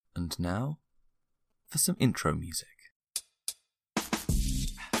And now, for some intro music.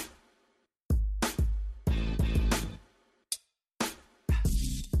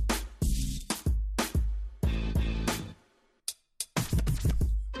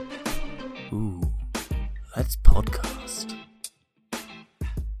 Ooh, let's podcast.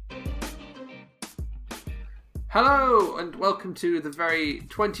 Hello, and welcome to the very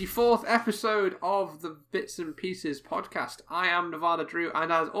 24th episode of the Bits and Pieces podcast. I am Nevada Drew,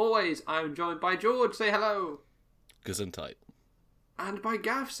 and as always, I am joined by George. Say hello. Gesundheit. And by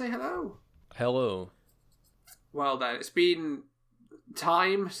Gav. Say hello. Hello. Well then, it's been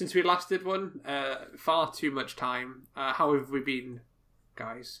time since we last did one. Far too much time. How have we been,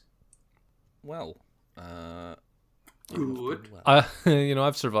 guys? Well, Good.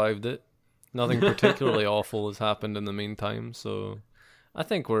 I've survived it. Nothing particularly awful has happened in the meantime, so I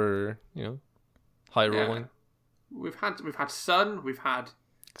think we're, high rolling. We've had sun, we've had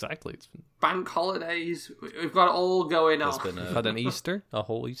Exactly. It's been bank holidays, we've got it all going on. there's been had an Easter, a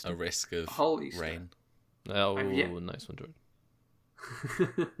whole Easter. a risk of whole Easter. rain. Oh, yeah. nice one, George.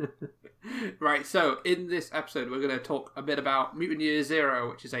 Right, so in this episode we're going to talk a bit about Mutant Year Zero,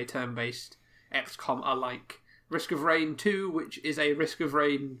 which is a turn-based XCOM alike, Risk of Rain 2, which is a Risk of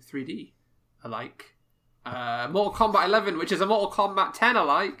Rain 3D alike, Mortal Kombat 11, which is a Mortal Kombat 10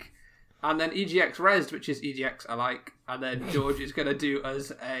 alike, and then EGX Rezzed, which is EGX alike, and then George is going to do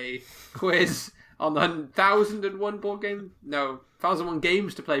us a quiz on the 1001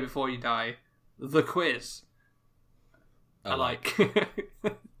 games to play before you die, the quiz. Alike.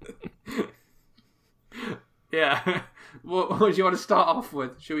 Yeah. What do you want to start off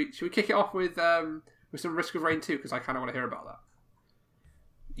with? Should we kick it off with some Risk of Rain 2, because I kind of want to hear about that.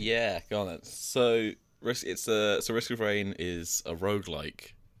 Yeah, go on then. So Risk of Rain is a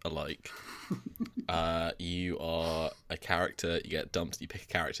roguelike alike. You are a character, you pick a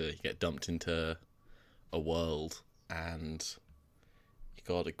character, you get dumped into a world, and you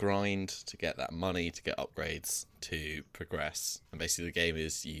gotta grind to get that money, to get upgrades, to progress. And basically the game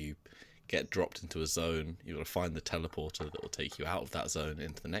is you get dropped into a zone, you gotta find the teleporter that will take you out of that zone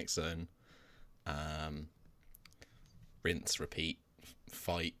into the next zone. Rinse, repeat,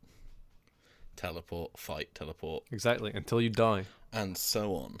 fight, teleport, Exactly, until you die. and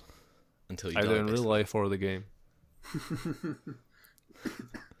so on until you Either die. in real life or the game.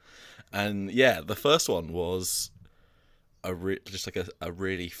 And yeah, the first one was a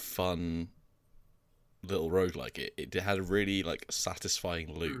really fun little roguelike. It had a really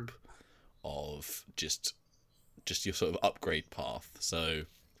satisfying loop of just your sort of upgrade path. So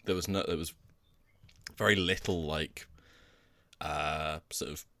there was very little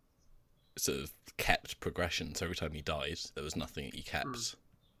sort of kept progression. So every time you died, there was nothing that you kept,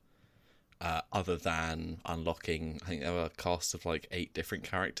 other than unlocking. I think there were a cast of 8 different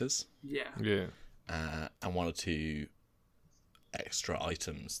characters. Yeah. And 1 or 2 extra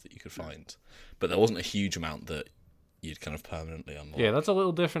items that you could find, but there wasn't a huge amount that you'd kind of permanently unlock. Yeah, that's a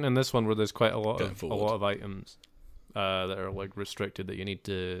little different in this one, where there's quite a lot Going of forward. items that are restricted that you need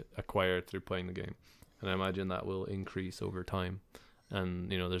to acquire through playing the game, and I imagine that will increase over time.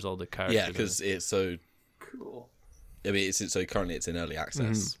 And there's all the characters. Yeah, because it's so Cool. I mean, currently it's in early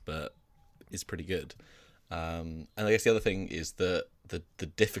access, but it's pretty good. And I guess the other thing is that the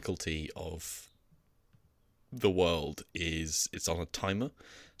difficulty of the world is it's on a timer,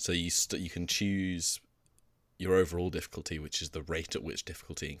 so you can choose your overall difficulty, which is the rate at which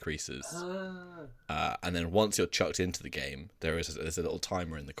difficulty increases. And then once you're chucked into the game, there's a little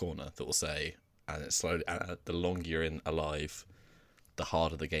timer in the corner that will say, and it's slowly, the longer you're alive, the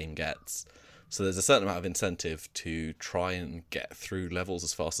harder the game gets. So there's a certain amount of incentive to try and get through levels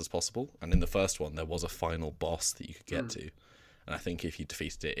as fast as possible. And in the first one, there was a final boss that you could get to, and I think if you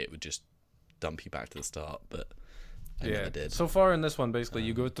defeated it, it would just dump you back to the start. But I never did. So far in this one, basically,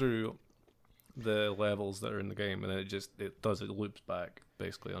 you go through the levels that are in the game, and then it loops back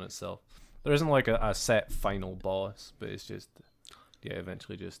basically on itself. There isn't a set final boss, but it's just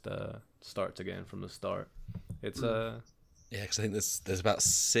eventually just starts again from the start. It's Yeah, because I think there's about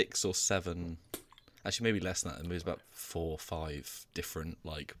 6 or 7, actually maybe less than that. There's about 4 or 5 different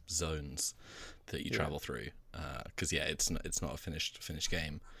zones that you travel through. Because it's not a finished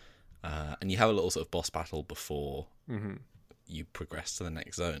game, and you have a little sort of boss battle before you progress to the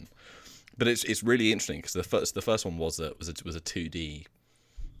next zone. But it's really interesting because the first one was a 2D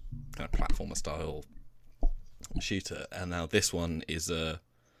kind of platformer style shooter, and now this one is a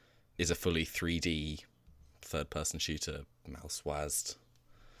fully 3D third person shooter, mouse wazzed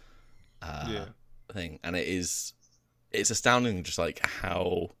thing, and it's astounding just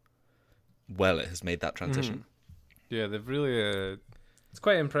how well it has made that transition. Yeah, they've really It's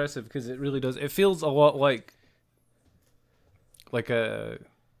quite impressive because it really does. It feels a lot like a,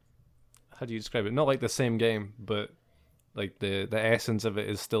 how do you describe it? Not like the same game, but like the essence of it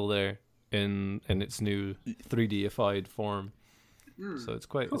is still there in its new 3D-ified form. So it's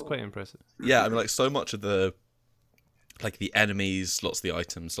quite impressive. Yeah, I mean, like, so much of the enemies, lots of the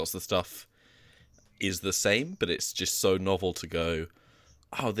items, lots of the stuff is the same, but it's just so novel to go,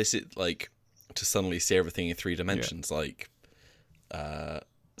 oh, this is like, to suddenly see everything in 3 dimensions. Like,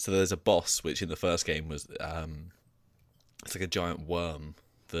 so there's a boss which in the first game was it's like a giant worm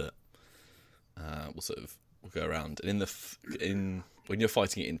that will go around, and when you're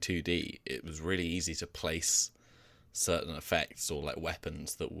fighting it in 2D, it was really easy to place certain effects or like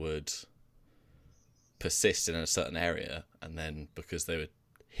weapons that would persist in a certain area, and then because they would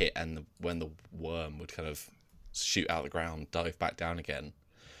hit, and when the worm would kind of shoot out the ground, dive back down again,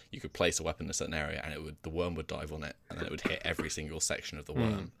 you could place a weapon in a certain area, and the worm would dive on it, and then it would hit every single section of the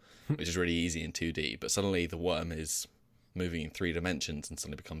worm, which is really easy in 2D. But suddenly the worm is moving in 3 dimensions, and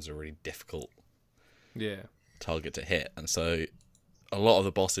suddenly becomes a really difficult target to hit. And so a lot of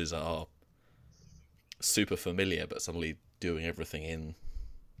the bosses are super familiar, but suddenly doing everything in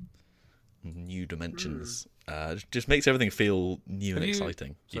new dimensions just makes everything feel new and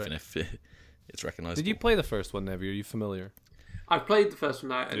exciting, even if it's recognizable. Did you play the first one, Nevi? Are you familiar? I've played the first one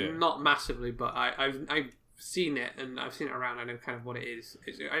now, not massively, but I've seen it, and I've seen it around. I know kind of what it is.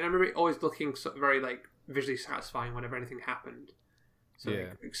 I remember it always looking very like visually satisfying whenever anything happened. So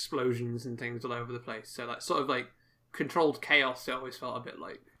like, explosions and things all over the place. So like sort of like controlled chaos. It always felt a bit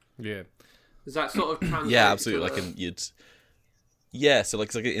like. Yeah. Does that sort of translate? Yeah, absolutely. So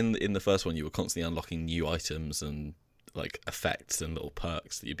like in the first one, you were constantly unlocking new items and like effects and little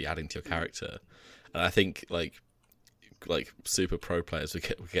perks that you'd be adding to your character. And I think like super pro players would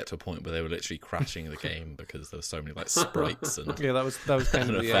get to a point where they were literally crashing the game because there were so many like sprites and that was kind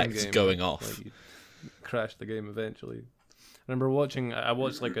of the effects end game going off. Like, crash the game eventually. I remember I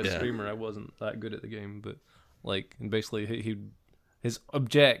watched like a streamer. I wasn't that good at the game, but like, and basically his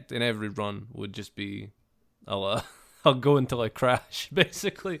object in every run would just be, I'll go until I crash,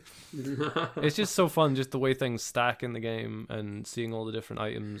 basically. It's just so fun, just the way things stack in the game and seeing all the different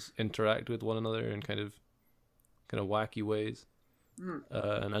items interact with one another in kind of wacky ways.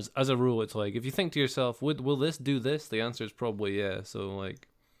 And as a rule, it's like, if you think to yourself, will this do this? The answer is probably yeah. So like,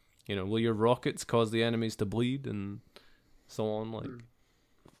 will your rockets cause the enemies to bleed and so on? Like,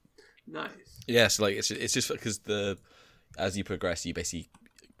 nice. Yeah, so like it's just because as you progress, you basically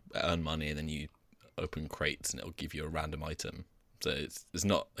earn money, and then you open crates, and it'll give you a random item. So there's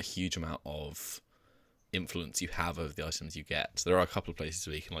not a huge amount of influence you have over the items you get. So there are a couple of places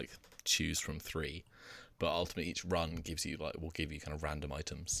where you can like choose from 3, but ultimately each run will give you kind of random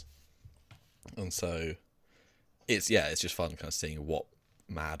items. And so it's just fun kind of seeing what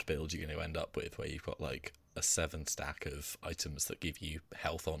mad build you're going to end up with, where you've got like a 7 stack of items that give you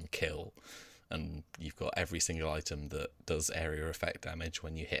health on kill, and you've got every single item that does area effect damage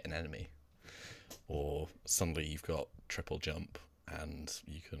when you hit an enemy. Or suddenly you've got triple jump, and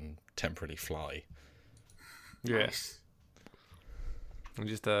you can temporarily fly. Yes. And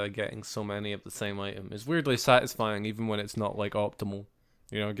just getting so many of the same item is weirdly satisfying, even when it's not like optimal.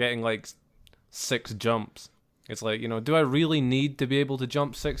 Getting like 6 jumps. It's like, do I really need to be able to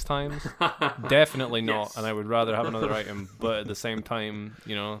jump 6 times? Definitely not. Yes. And I would rather have another item. But at the same time,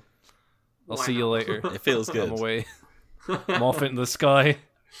 I'll see you later. It feels good. I'm away. I'm off into the sky.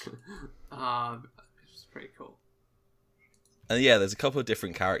 It's pretty cool. And yeah, there's a couple of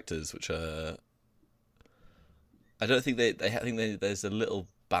different characters which are. I don't think there's a little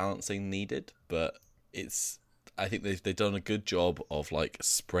balancing needed, but I think they've done a good job of like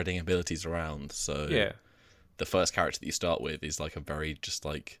spreading abilities around. So yeah. The first character that you start with is like a very just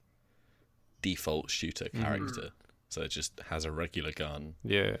like default shooter character. So it just has a regular gun.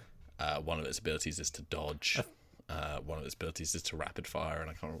 Yeah. One of its abilities is to dodge. One of its abilities is to rapid fire,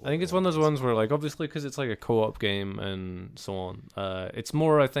 and I can't remember. I think it's one of those ones where, like, obviously because it's like a co-op game and so on. It's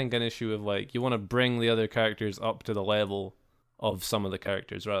more, I think, an issue of like you want to bring the other characters up to the level of some of the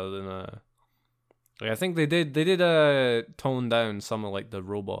characters rather than like I think they did tone down some of like the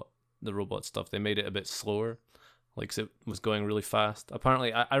robot stuff. They made it a bit slower. Like, 'cause it was going really fast.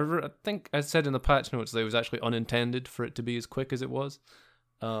 Apparently, I think I said in the patch notes that it was actually unintended for it to be as quick as it was.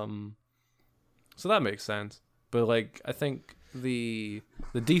 So that makes sense. But, like, I think the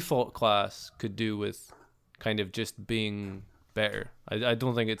default class could do with kind of just being better. I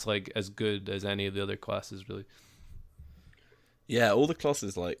don't think it's, like, as good as any of the other classes, really. Yeah, all the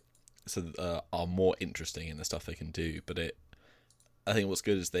classes, like, are more interesting in the stuff they can do. But I think what's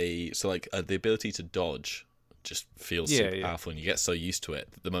good is the ability to dodge just feels Yeah, super powerful, and you get so used to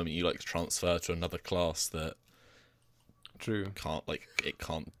it that the moment you like transfer to another class that True. it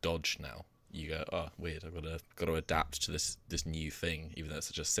can't dodge now. You go, oh, weird. I've got to adapt to this new thing, even though it's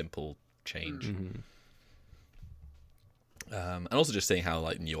such a simple change. Mm-hmm. And also just seeing how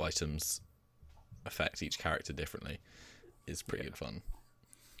like new items affect each character differently is pretty good fun.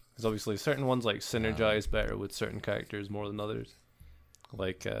 Because obviously certain ones like synergize better with certain characters more than others.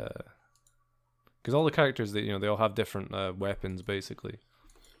 Like, because all the characters they all have different weapons basically,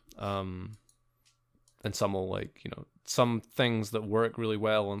 and some will like some things that work really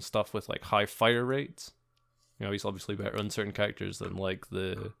well on stuff with like high fire rates. He's obviously better on certain characters than like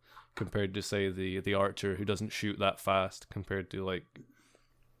compared to say the archer who doesn't shoot that fast compared to like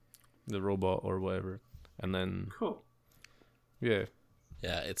the robot or whatever. And then Cool. Yeah,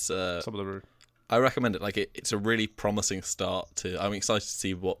 it's some of them I recommend it. Like it's a really promising start to. I'm excited to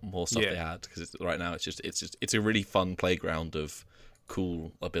see what more stuff they add, because right now it's a really fun playground of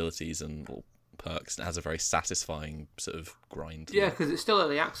cool abilities and perks. And it has a very satisfying sort of grind. Yeah, because it's still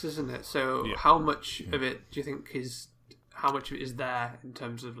early access, isn't it? So how much of it do you think is there in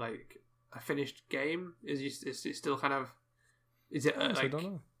terms of like a finished game? Is it still kind of? Is it I don't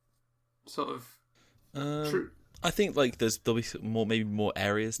know. Sort of true? I think like there'll be maybe more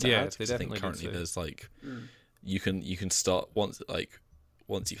areas to add. They definitely I think currently do. there's like you can start once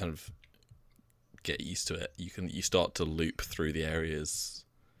you kind of get used to it, you start to loop through the areas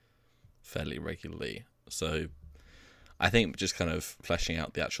fairly regularly. So I think just kind of fleshing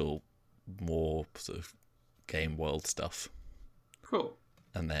out the actual more sort of game world stuff. Cool.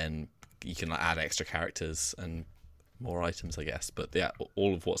 And then you can like add extra characters and more items, I guess, but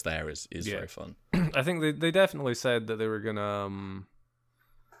all of what's there is very fun. I think they definitely said that they were gonna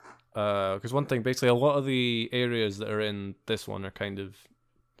because one thing, basically a lot of the areas that are in this one are kind of,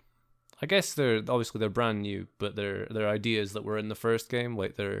 I guess they're brand new, but they're ideas that were in the first game,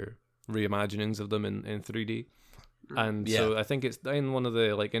 like they're reimaginings of them in 3D. And so I think it's in one of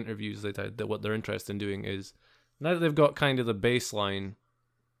the like interviews they said that what they're interested in doing is, now that they've got kind of the baseline,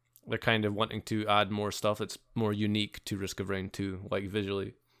 they're kind of wanting to add more stuff that's more unique to Risk of Rain 2, like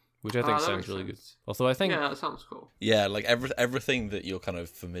visually, which I think sounds really good. Also, I think that sounds cool. Yeah, like everything that you're kind of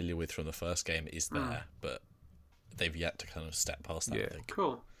familiar with from the first game is there, but they've yet to kind of step past that. Yeah. I think.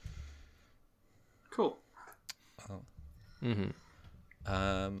 Cool.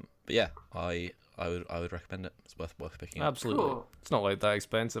 But yeah, I would recommend it. It's worth picking up. absolutely, Cool. it's not like that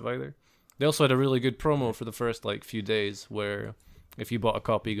expensive either. They also had a really good promo for the first like few days where if you bought a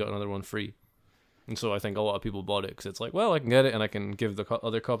copy, you got another one free. And so I think a lot of people bought it because it's like, well, I can get it and I can give the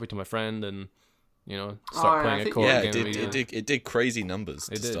other copy to my friend and start playing a co-op game. It did crazy numbers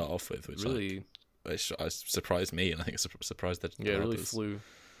to start off with, which really surprised me, and I think it surprised the developers. really flew.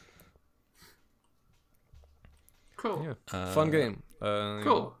 Cool. Yeah, fun game.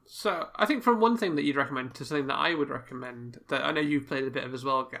 Cool. So I think from one thing that you'd recommend to something that I would recommend, that I know you've played a bit of as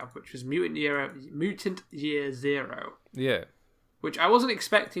well, Gav, which was Mutant Year Zero. Yeah. Which I wasn't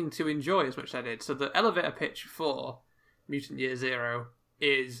expecting to enjoy as much as I did. So the elevator pitch for Mutant Year Zero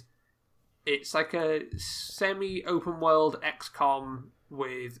is, it's like a semi-open world XCOM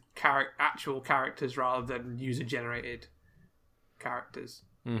with actual characters rather than user-generated characters.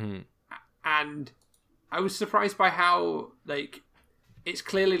 Mm-hmm. And I was surprised by how, like, it's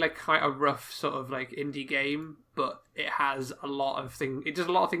clearly like quite a rough sort of like indie game, but it has a lot of things. It does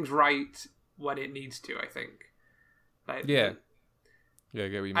a lot of things right when it needs to, I think. Like, Yeah, I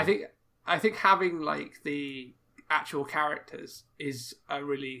get what you mean. I think having like the actual characters is a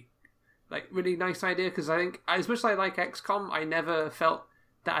really nice idea, because I think as much as I like XCOM, I never felt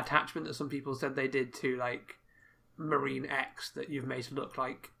that attachment that some people said they did to like Marine X, that you've made to look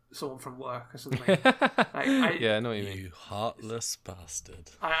like someone from work or something. I know what you mean. You heartless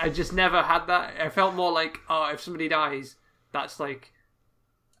bastard. I just never had that. I felt more like, if somebody dies, that's like,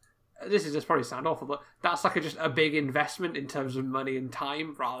 this is just probably sound awful, but that's like just a big investment in terms of money and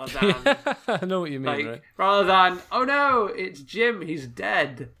time, rather than I know what you mean, like, right? rather than, oh no, it's Jim, he's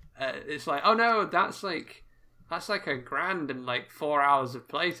dead. It's like, oh no, that's like $1,000 and like 4 hours of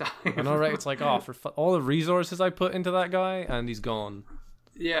playtime. I know, right? It's like, all the resources I put into that guy, and he's gone.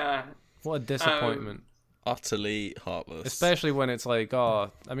 Yeah. What a disappointment. Utterly heartless. Especially when it's like, I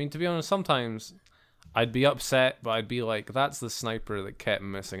mean, to be honest, sometimes I'd be upset, but I'd be like, that's the sniper that kept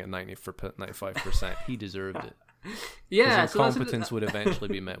missing at 95%. He deserved it. Yeah. His incompetence would eventually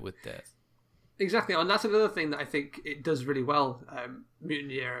be met with death. Exactly, and that's another thing that I think it does really well.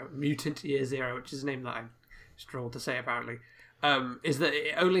 Mutant Year Zero, which is a name that I struggled to say apparently, is that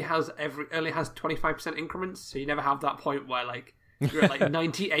it only has 25% increments, so you never have that point where like you're at like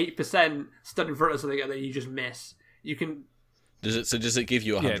 98% stood in front of something and then you just miss. You can. Does it give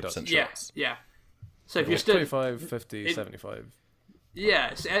you 100% chance? Yeah. So if you're stood 25, 50, 75.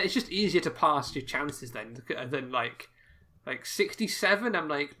 Yeah, it's just easier to pass your chances then than like 67. I'm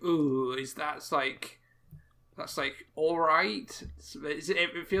like, ooh, that's like all right.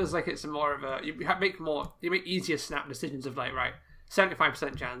 It feels like it's more of a you make easier snap decisions of like, right,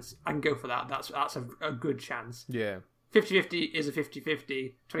 75% chance, I can go for that. That's a good chance. Yeah. 50-50 is a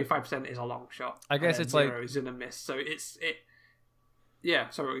 50-50. 25% is a long shot. I guess it's 0 is in a miss. So yeah,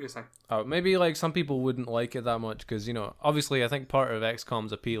 sorry, what were you going to say? Oh, maybe like some people wouldn't like it that much because, you know, obviously I think part of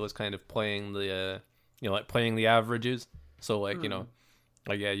XCOM's appeal is kind of playing the, playing the averages. So like, you know,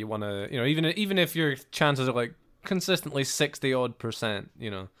 like, yeah, you want to, even if your chances are like consistently 60 odd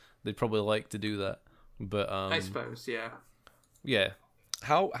 %, they'd probably like to do that. But I suppose, yeah. Yeah.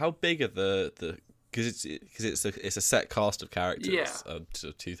 How big are the because it's a set cast of characters. Yeah.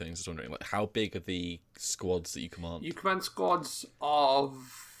 So two things. I was wondering, like, how big are the squads that you command? You command squads of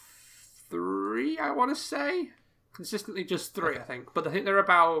 3, I want to say. Consistently just 3, I think. But I think they're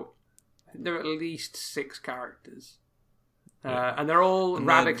at least 6 characters. And they're all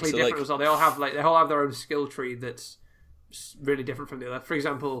radically different as well. They all have their own skill tree that's really different from the other. For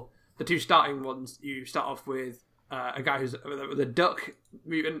example, the 2 starting ones, you start off with a guy who's with a duck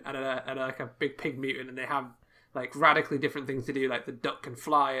mutant and a big pig mutant, and they have like radically different things to do. Like the duck can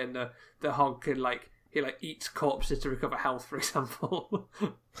fly, and the hog can he eats corpses to recover health, for example.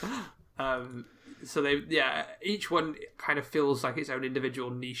 So each one kind of feels like its own individual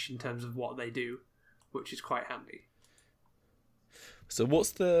niche in terms of what they do, which is quite handy. So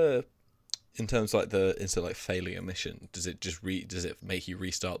what's the in terms of instead of failing a mission, does it just does it make you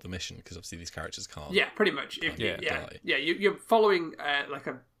restart the mission because obviously these characters can't? Yeah, pretty much. You're following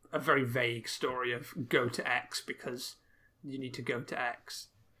a very vague story of go to X because you need to go to X,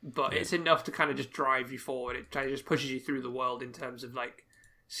 but it's enough to kind of just drive you forward. It kind of just pushes you through the world in terms of like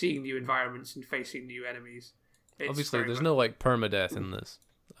seeing new environments and facing new enemies. Obviously, there's no like permadeath in this.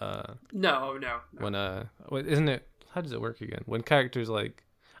 No. When isn't it? How does it work again? When characters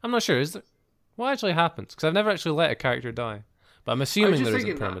I'm not sure. Is there? What actually happens? Because I've never actually let a character die, but I'm assuming there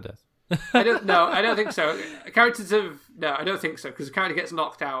isn't permadeath. I don't think so. I don't think so, because the character gets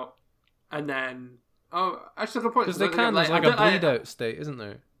knocked out, and then actually, good point. Because they can. There's like a bleed out state, isn't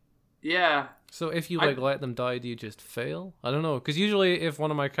there? Yeah. So if you let them die, do you just fail? I don't know. Because usually, if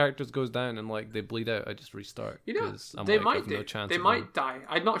one of my characters goes down and they bleed out, I just restart. They might do. They might die.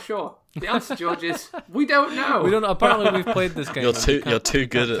 I'm not sure. The answer, George, is we don't know. We don't. Apparently, we've played this game. You're too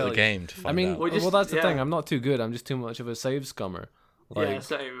good at the game to find out. Well, that's the thing. I'm not too good. I'm just too much of a save scummer.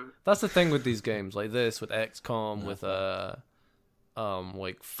 Same. That's the thing with these games, like this, with XCOM, with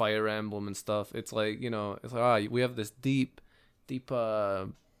Fire Emblem and stuff. It's we have this deep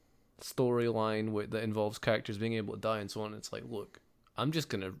storyline that involves characters being able to die and so on. It's like, look, I'm just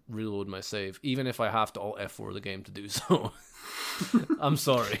gonna reload my save, even if I have to alt F4 the game to do so. I'm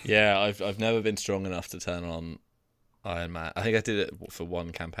sorry. Yeah, I've never been strong enough to turn on Iron Man. I think I did it for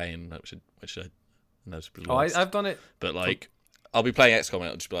one campaign, which I noticeably lost. I've done it, but I'll be playing XCOM and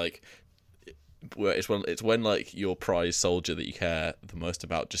it'll just be like, it's when your prize soldier that you care the most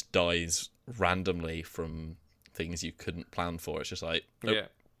about just dies randomly from things you couldn't plan for. It's just like, nope,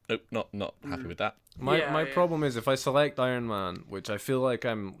 not happy with that. My problem is if I select Iron Man, which I feel like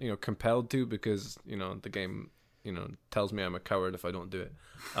I'm compelled to because the game tells me I'm a coward if I don't do it.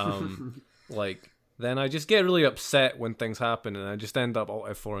 Then I just get really upset when things happen, and I just end up alt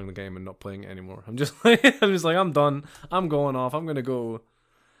F4ing the game and not playing it anymore. I'm just like I'm done. I'm going off. I'm gonna go.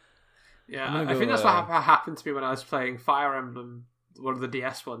 Yeah, I think that's what happened to me when I was playing Fire Emblem, one of the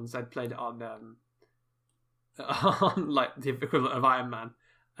DS ones. I'd played it on the equivalent of Iron Man,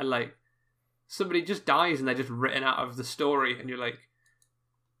 and somebody just dies and they're just written out of the story, and you're like,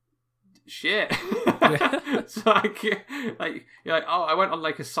 shit. So you're like, oh, I went on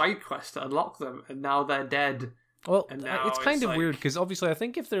a side quest to unlock them, and now they're dead. Well, it's kind of weird because obviously I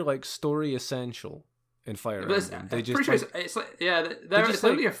think if they're story essential in Fire Emblem, they just there's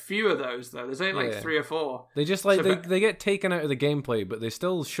only a few of those though. There's only 3 or 4. They just they get taken out of the gameplay, but they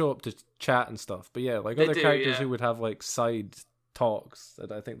still show up to chat and stuff. But other characters who would have side talks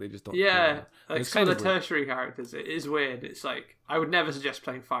that I think they just don't. Yeah, some of the tertiary characters. It is weird. It's I would never suggest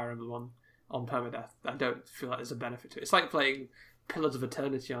playing Fire Emblem on permadeath. I don't feel like there's a benefit to it. It's like playing Pillars of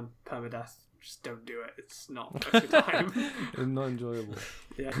Eternity on permadeath. Just don't do it. It's not worth your time. It's not enjoyable.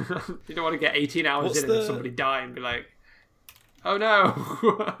 Yeah, you don't want to get 18 hours in and somebody die and be like, "Oh no."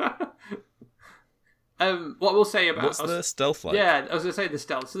 What we'll say about the stealth Yeah, I was going to say the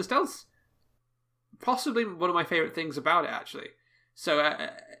stealth. So the stealth's possibly one of my favorite things about it. Actually, So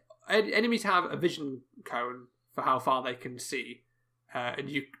enemies have a vision cone for how far they can see, and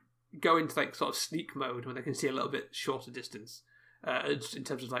you go into like sort of sneak mode where they can see a little bit shorter distance, just in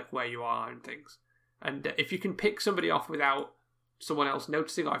terms of like where you are and things. And if you can pick somebody off without someone else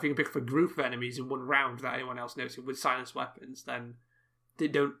noticing, or if you can pick up a group of enemies in one round without anyone else noticing with silenced weapons, then they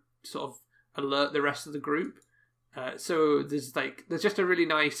don't sort of alert the rest of the group. So there's just a really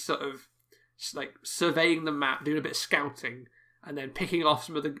nice sort of like surveying the map, doing a bit of scouting, and then picking off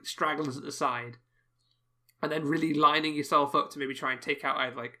some of the stragglers at the side, and then really lining yourself up to maybe try and take out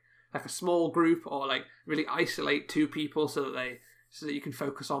either like a small group or like really isolate two people so that you can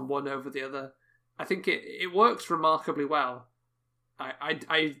focus on one over the other. I think it works remarkably well.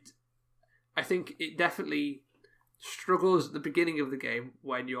 I think it definitely struggles at the beginning of the game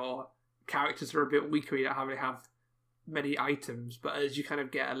when your characters are a bit weaker, you don't have many items, but as you kind of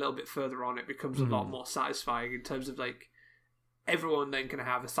get a little bit further on, it becomes a lot more satisfying in terms of like everyone then can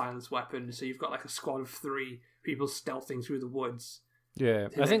have a silenced weapon, so you've got like a squad of 3 people stealthing through the woods. Yeah,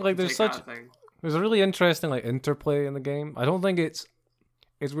 I think like there's a really interesting like interplay in the game. I don't think it's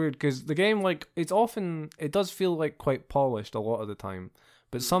weird because the game like it does feel like quite polished a lot of the time,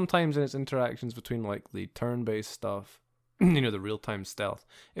 but sometimes in its interactions between like the turn-based stuff, the real-time stealth,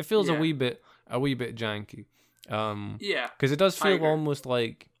 it feels a wee bit janky. Because it does feel almost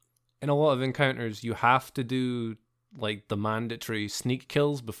like in a lot of encounters you have to do like the mandatory sneak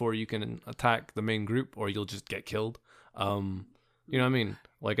kills before you can attack the main group, or you'll just get killed. You know what I mean?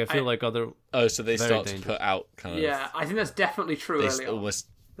 Like I feel like other so they start to put out kind of I think that's definitely true. They almost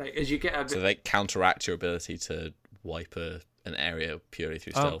like as you get a bit... so they counteract your ability to wipe an area purely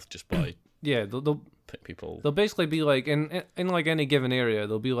through stealth just by they'll people. They'll basically be like in like any given area,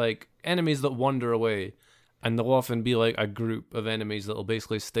 there'll be like enemies that wander away, and there'll often be like a group of enemies that'll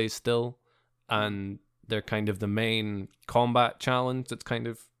basically stay still, and they're kind of the main combat challenge that's kind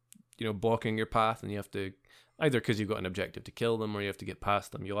of blocking your path, and you have to either because you've got an objective to kill them or you have to get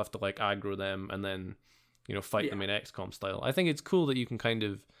past them. You'll have to like aggro them and then fight them in XCOM style. I think it's cool that you can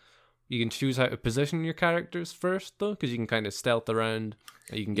choose how to position your characters first though, because you can kind of stealth around.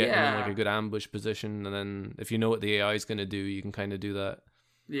 You can get them in like a good ambush position, and then if you know what the AI is going to do, you can kind of do that.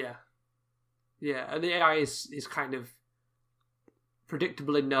 Yeah, and the AI is kind of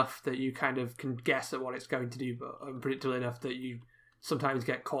predictable enough that you kind of can guess at what it's going to do, but unpredictable enough that you sometimes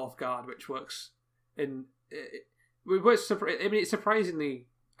get caught off guard, which works. It's surprisingly.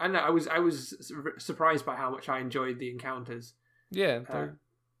 I don't know. I was surprised by how much I enjoyed the encounters. Yeah,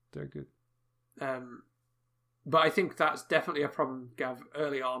 they're good. But I think that's definitely a problem, Gav,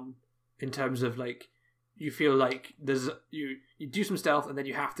 early on, in terms of like you feel like you do some stealth and then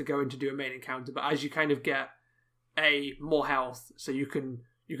you have to go in to do a main encounter. But as you kind of get more health, so you can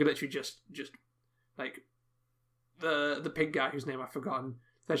literally just like the pig guy whose name I've forgotten.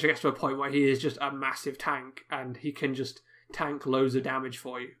 Eventually gets to a point where he is just a massive tank and he can just tank loads of damage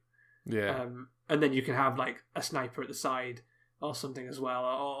for you. Yeah. And then you can have like a sniper at the side or something as well,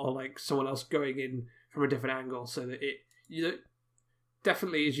 or like someone else going in from a different angle, so that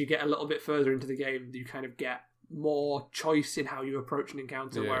definitely as you get a little bit further into the game, you kind of get more choice in how you approach an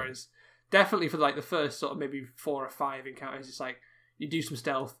encounter. Whereas definitely for like the first sort of maybe 4 or 5 encounters, it's like you do some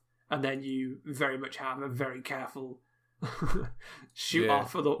stealth and then you very much have a very careful shoot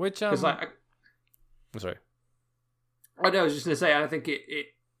off for the because I'm sorry. I know. I was just going to say, I think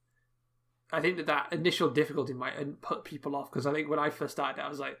I think that initial difficulty might put people off, because I think when I first started, I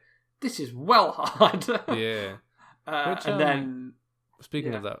was like, "This is well hard." Yeah. And then,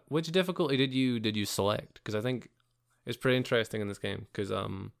 speaking of that, which difficulty did you select? Because I think it's pretty interesting in this game. Because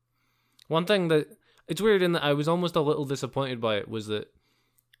one thing that it's weird in that I was almost a little disappointed by it was that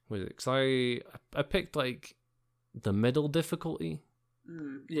because I picked like the middle difficulty,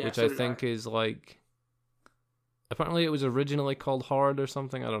 which I think is like. Apparently, it was originally called hard or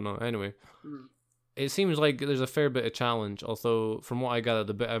something. I don't know. Anyway, it seems like there's a fair bit of challenge. Although, from what I gathered,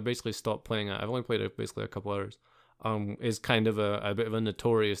 the bit I've basically stopped playing it. I've only played it basically a couple hours. Is kind of a bit of a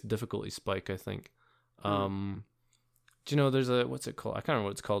notorious difficulty spike, I think. Do you know? There's what's it called? I can't remember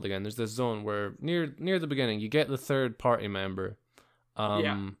what it's called again. There's this zone where near the beginning, you get the third party member,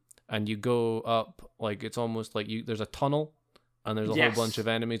 and you go up like it's almost like there's a tunnel. And there's a whole bunch of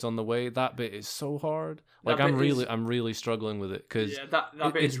enemies on the way. That bit is so hard. Like I'm really struggling with it because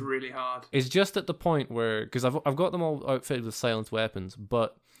that bit is really hard. It's just at the point where because I've got them all outfitted with silenced weapons,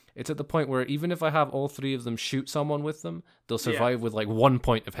 but it's at the point where even if I have all 3 of them shoot someone with them, they'll survive with like 1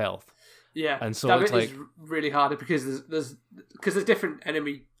 point of health. Yeah, and so that it's bit like is really hard because there's different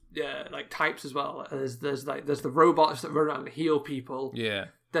enemy like types as well. There's the robots that run around and heal people. Yeah.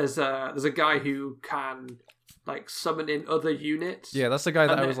 there's a guy who can like summon in other units. Yeah, that's the guy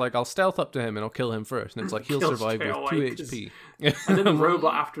that I then- was like, I'll stealth up to him and I'll kill him first. And it's like, he'll Kill survive straight with away, 2 HP. And then the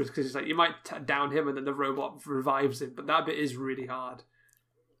robot afterwards, because it's like you might down him and then the robot revives him, but that bit is really hard.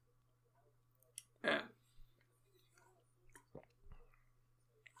 Yeah.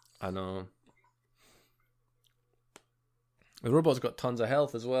 I know. The robot's got tons of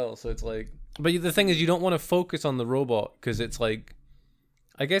health as well, so it's like... But the thing is, you don't want to focus on the robot, because it's like...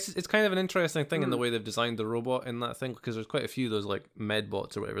 I guess it's kind of an interesting thing in the way they've designed the robot in that thing, because there's quite a few of those like med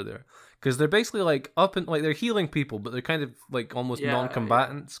bots or whatever there, because they're basically like up and like they're healing people, but they're kind of like almost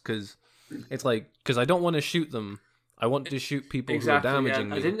non-combatants, because it's like, because I don't want to shoot them, I want to shoot people who are damaging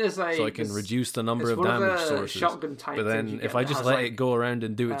me, I think there's so I can reduce the number of damage sources. Shotgun type but then if I just let it go around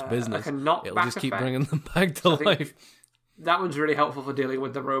and do its business, like it'll just keep bringing them back to life. That one's really helpful for dealing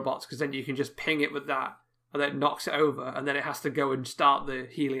with the robots, because then you can just ping it with that, and then it knocks it over, and then it has to go and start the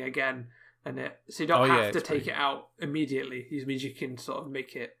healing again. So you don't have to take it out immediately. It means you can sort of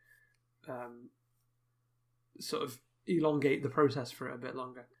make it, sort of elongate the process for it a bit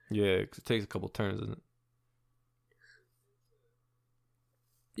longer. Yeah, because it takes a couple turns, doesn't it?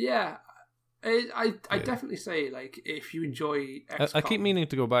 Yeah, I definitely say, like, if you enjoy XCOM, I keep meaning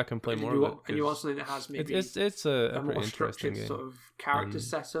to go back and play more of it. And you want something that has maybe it's a pretty more interesting structured game. sort of character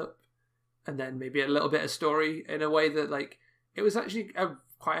setup, and then maybe a little bit of story in a way that, like, it was actually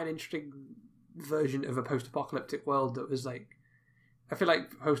quite an interesting version of a post-apocalyptic world that was like, I feel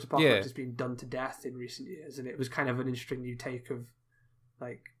like post-apocalypse has been done to death in recent years, and it was kind of an interesting new take of,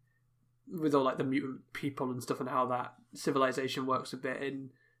 like, with all like the mutant people and stuff and how that civilization works a bit, and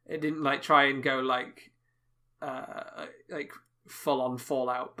it didn't like try and go like full on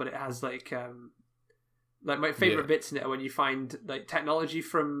Fallout, but it has like my favorite bits in it are when you find like technology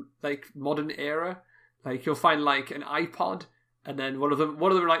from like modern era. Like you'll find like an iPod, and then one of them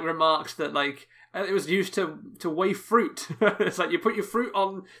like remarks that like it was used to weigh fruit. It's like you put your fruit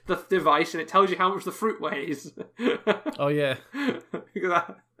on the device and it tells you how much the fruit weighs. Oh yeah. Look at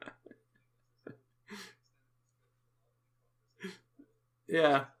that.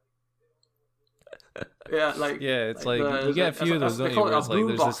 Yeah. Yeah, like it's like you get a few of those, don't you? Where it's like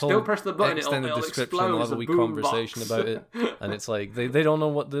there's this whole don't press the button, extended description, a lot of wee conversation about it, and it's like they don't know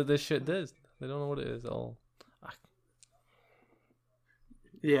what this shit does. They don't know what it is at all.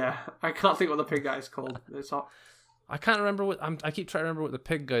 Yeah, I can't think what the pig guy is called. It's not. I can't remember what I keep trying to remember what the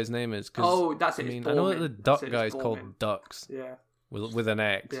pig guy's name is. Cause, that's it. I mean, I know that the duck guy is called Ducks. Yeah. With an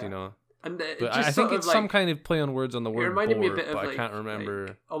X, you know. And but I think it's some kind of play on words on the word boar, but I can't remember.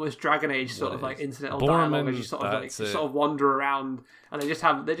 Like, almost Dragon Age sort of like incidental Borman, dialogue as you sort of sort of wander around, and they just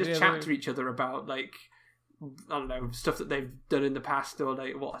chat to each other about like, I don't know, stuff that they've done in the past, or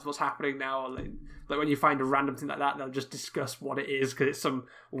like what's happening now, or like when you find a random thing like that, they'll just discuss what it is because it's some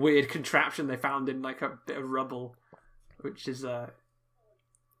weird contraption they found in like a bit of rubble, which is it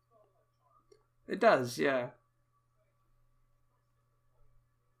does, yeah.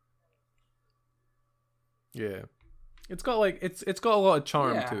 Yeah, it's got like it's got a lot of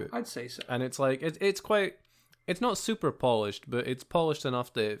charm to it. I'd say so. And it's like it's not super polished, but it's polished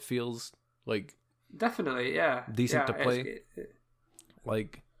enough that it feels like definitely decent to play.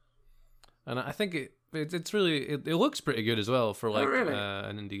 Like, and I think it's really it looks pretty good as well for like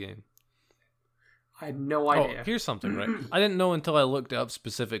an indie game. I had no idea. Oh, here's something, right? I didn't know until I looked it up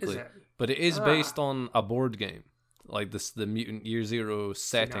specifically, but it is based on a board game. Like the Mutant Year Zero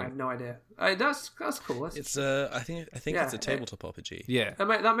setting. I have no idea. That's cool. It's I think it's a tabletop RPG. Yeah,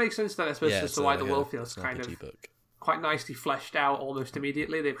 that makes sense then. Especially as to why the world feels kind RPG of book. Quite nicely fleshed out almost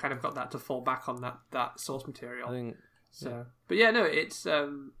immediately. They've kind of got that to fall back on that source material. I think so. But yeah, no, it's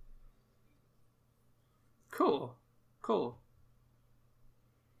cool.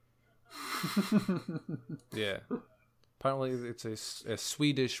 Yeah. Apparently, it's a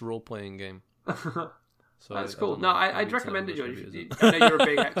Swedish role playing game. So that's cool. No, I'd recommend it, George. I know you're a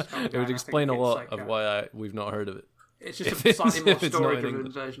big XCOM It would explain a lot of why we've not heard of it. It's just a slightly more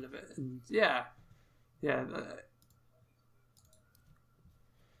story-driven version of it. And yeah. Yeah.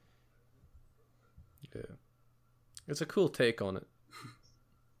 It's a cool take on it.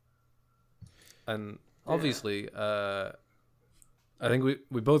 And obviously, I think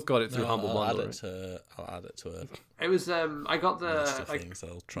we both got it through Humble Bundle. I'll add it to it. It was I got the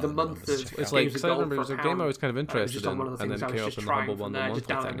the month of it's like because I remember it was a game I was kind of interested in, and then it came up in the Humble Bundle monthly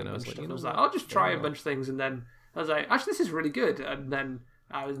thing, and I was like, you know, I'll just try a bunch of things, and then I was like, actually, this is really good, and then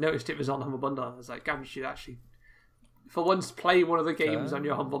I noticed it was on Humble Bundle, and I was like, damn, you should actually, for once, play one of the games on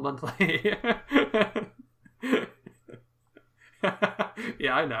your Humble Monthly.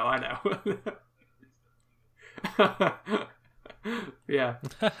 Yeah, I know. Yeah.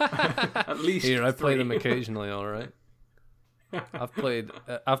 At least Here, I play 3. them occasionally. All right. I've played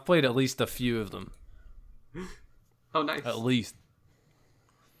at least a few of them. Oh, nice. At least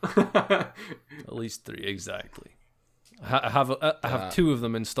 3 exactly. I have 2 of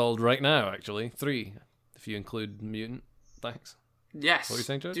them installed right now. Actually, 3 if you include Mutant. Thanks. Yes. What were you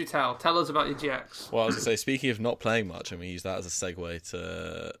saying, Joe? Do tell. Tell us about EGX. Well, I was going to say, speaking of not playing much, I'm going to use that as a segue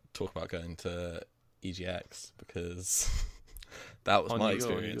to talk about going to EGX, because that was my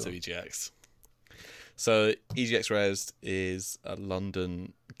experience of EGX. So, EGX Rezzed is a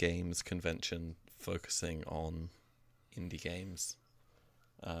London games convention focusing on indie games,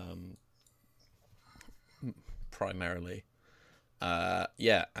 primarily.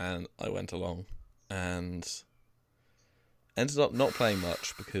 And I went along and ended up not playing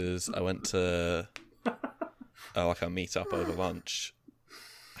much because I went to like a meet-up over lunch,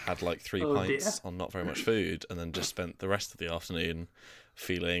 had like 3 pints on not very much food, and then just spent the rest of the afternoon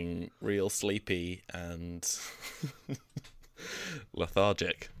feeling real sleepy and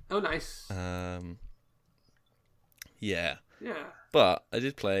lethargic. Oh, nice. Yeah. Yeah. But I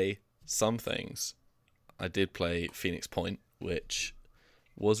did play some things. I did play Phoenix Point, which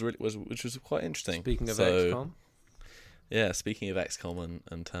was quite interesting. Speaking of XCOM. Yeah, speaking of XCOM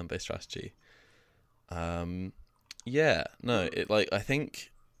and turn-based strategy. I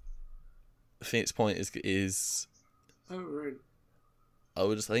think Phoenix Point is Oh, right.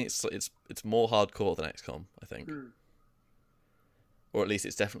 I think it's more hardcore than XCOM, I think. Or at least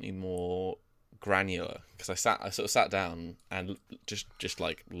it's definitely more granular, because I sort of sat down and just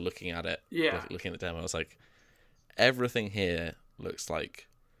like looking at it, looking at the demo, I was like, everything here looks like,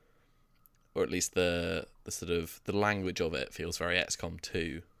 or at least the sort of the language of it feels very XCOM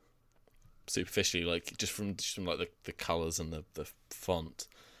 2, superficially, like just from like the colors and the font,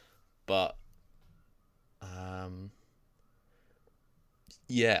 but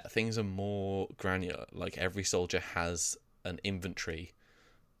things are more granular. Like every soldier has an inventory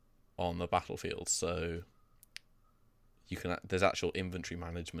on the battlefield, so there's actual inventory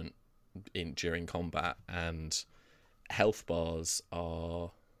management during combat, and health bars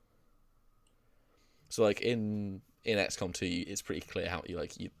are, so like in XCOM 2 it's pretty clear how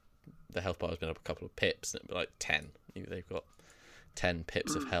the health bar has been up a couple of pips, and it'd be like 10. They've got 10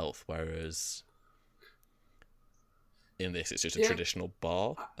 pips of health, whereas in this it's just a traditional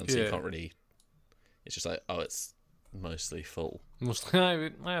bar, and so you can't really, it's just like, oh, it's mostly full. I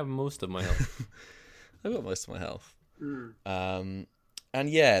have most of my health. I've got most of my health. And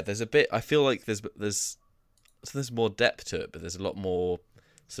there's a bit, I feel like there's more depth to it, but there's a lot more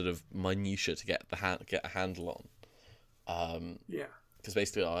sort of minutia to get a handle on. Because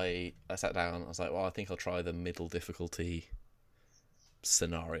basically I sat down, I was like, well, I think I'll try the middle difficulty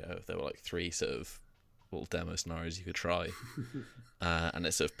scenario. There were like 3 sort of little demo scenarios you could try. And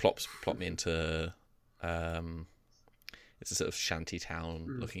it sort of plopped me into it's a sort of shanty town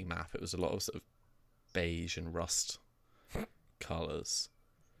looking map. It was a lot of sort of beige and rust colours.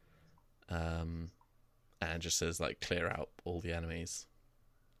 And it just says like clear out all the enemies.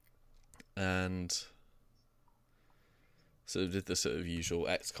 And so did the sort of usual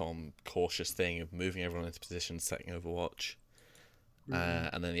XCOM cautious thing of moving everyone into position, setting Overwatch.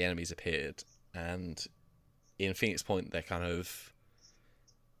 And then the enemies appeared. And in Phoenix Point they're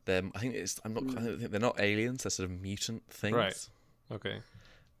not aliens, they're sort of mutant things. Right. Okay.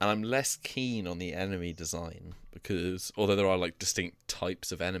 And I'm less keen on the enemy design, because although there are like distinct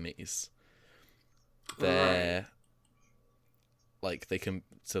types of enemies, they're like, they can,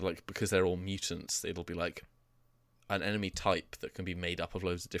 so like, because they're all mutants, it'll be like an enemy type that can be made up of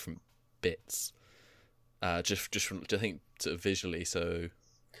loads of different bits. Just from, I think, sort of visually, so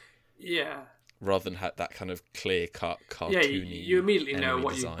rather than have that kind of clear-cut, cartoony, you immediately know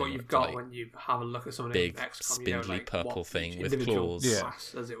what design, you've got like when you have a look at some of big, the XCOM. spindly purple thing with individual claws,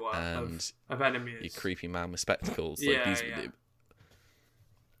 class, as it were, and of enemies. your creepy man with spectacles.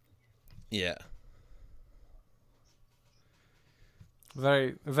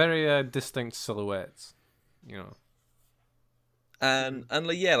 Very, very distinct silhouettes, and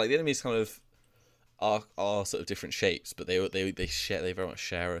like the enemies kind of are sort of different shapes, but they very much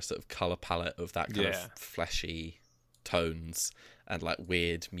share a sort of color palette of that kind of fleshy tones and like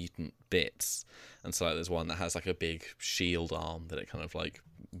weird mutant bits. And so like there's one that has like a big shield arm that it kind of like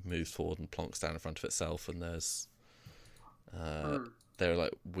moves forward and plonks down in front of itself, and there's there are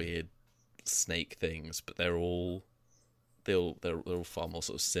like weird snake things, but they're all far more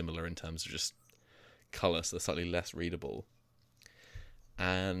sort of similar in terms of just color, so they're slightly less readable.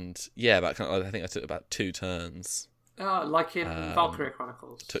 And I think I took about 2 turns Like in Valkyria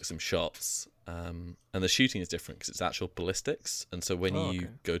Chronicles. Took some shots, and the shooting is different because it's actual ballistics, and so when you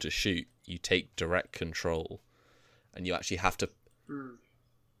go to shoot, you take direct control, and you actually have to.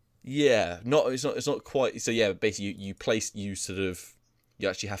 Yeah, it's not quite. So yeah, basically you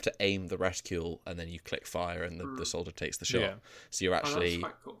actually have to aim the reticule, and then you click fire, and the soldier takes the shot. Yeah. So you're actually that's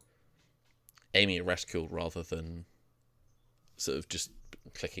quite cool. Aiming a reticule rather than sort of just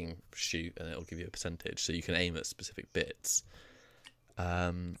clicking shoot, and it'll give you a percentage, so you can aim at specific bits.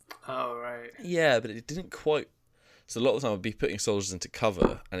 Right. Yeah, but it didn't quite. So a lot of the time I'd be putting soldiers into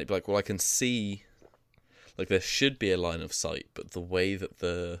cover, and it'd be like, well, I can see, like there should be a line of sight, but the way that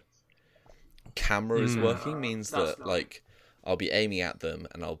the camera is working means that not... like I'll be aiming at them,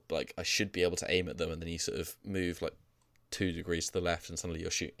 and I should be able to aim at them, and then you sort of move like 2 degrees to the left, and suddenly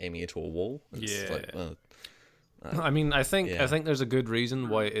you're aiming into a wall. It's like, I mean, I think there's a good reason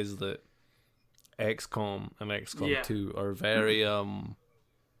why it is that XCOM and XCOM 2 are very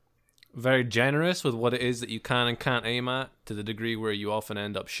very generous with what it is that you can and can't aim at, to the degree where you often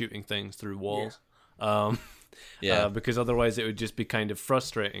end up shooting things through walls. Because otherwise it would just be kind of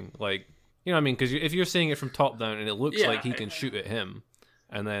frustrating. Like, you know what I mean? Because if you're seeing it from top down and it looks like he can shoot at him,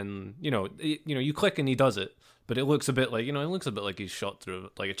 and then you click and he does it, but it looks a bit like he's shot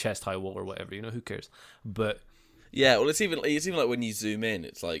through like a chest high wall or whatever. Who cares? But yeah, well, it's even like when you zoom in,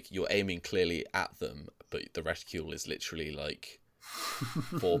 it's like you're aiming clearly at them, but the reticule is literally like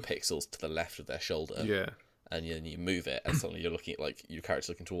 4 pixels to the left of their shoulder. Yeah, and then you move it, and suddenly you're looking at like your character's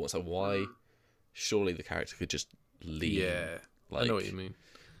looking towards. So why? Surely the character could just lean. Yeah, like, I know what you mean.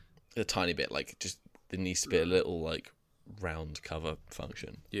 A tiny bit, like just there needs to be a little like round cover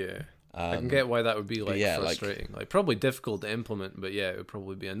function. Yeah. I can get why that would be like frustrating. Like probably difficult to implement, but yeah, it would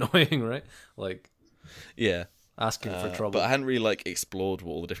probably be annoying, right? Like, yeah, asking for trouble. But I hadn't really like explored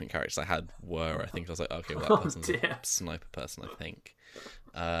what all the different characters I had were. I think I was like, okay, well, that person's a sniper person, I think.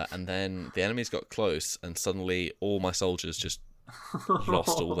 And then the enemies got close, and suddenly all my soldiers just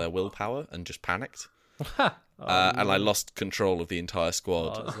lost all their willpower and just panicked. And I lost control of the entire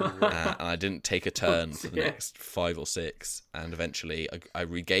squad, and I didn't take a turn for the next 5 or 6, and eventually I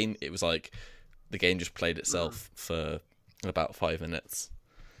regained. It was like the game just played itself for about 5 minutes.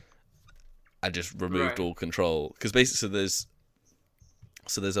 I just removed all control, because basically there's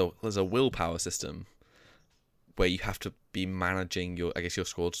a willpower system where you have to be managing your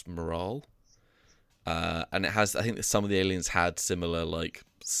squad's morale, and it has, I think that some of the aliens had similar like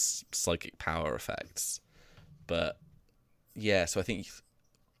psychic power effects, but yeah, so I think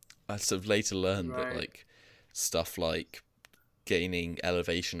I sort of later learned that like stuff like gaining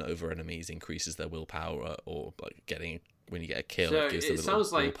elevation over enemies increases their willpower, or like when you get a kill, it gives them a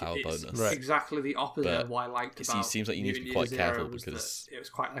little willpower bonus. Exactly the opposite of what I liked about it. Seems like you need to be quite careful, because it was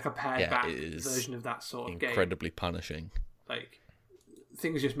quite like a pared back version of that sort of game. Incredibly punishing. Like,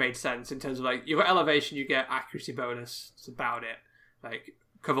 things just made sense in terms of like, you've got elevation, you get accuracy bonus. That's about it. Like,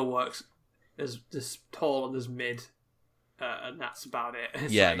 cover works as tall and as mid, and that's about it.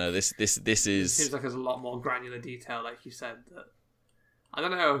 It's this is. It seems like there's a lot more granular detail, like you said. That I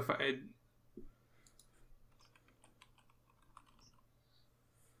don't know if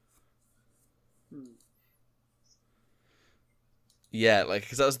Yeah, like,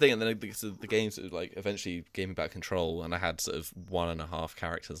 because that was the thing, and then the game sort of like eventually gave me back control, and I had sort of 1.5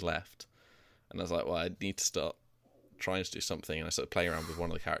 characters left, and I was like, well, I need to start trying to do something, and I started playing around with one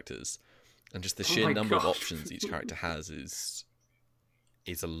of the characters, and just the sheer number of options each character has is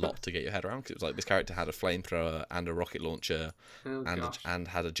a lot to get your head around, because it was like this character had a flamethrower and a rocket launcher, and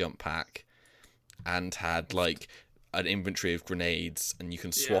had a jump pack, and had like an inventory of grenades, and you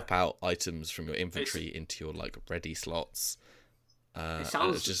can swap out items from your inventory into your like ready slots. It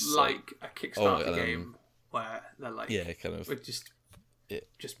sounds just like a Kickstarter game where they're like, kind of, with just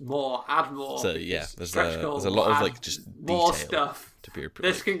more, add more. So yeah, there's a lot of like just more stuff to be.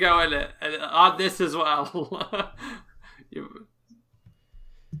 This can go in it, and add this as well.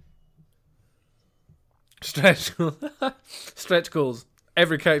 Stretch goals.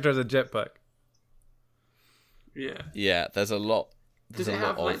 Every character has a jetpack. Yeah. There's a lot. Does it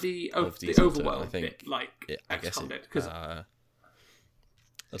have like the overworld bit, like I guess XCOM did? Because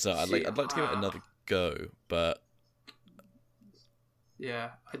so I'd like to give it another go, but yeah,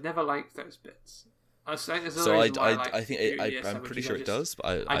 I never liked those bits. I think I'm pretty sure it does, but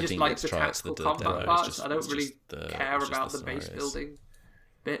I just think like let's the try it to the tactical combat demo. parts. I don't really care about the base building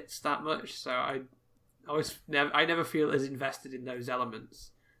bits that much, so I never feel as invested in those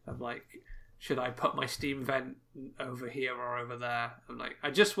elements of like, should I put my steam vent over here or over there? I'm like,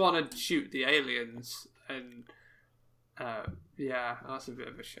 I just want to shoot the aliens, and that's a bit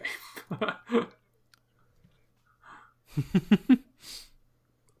of a shame.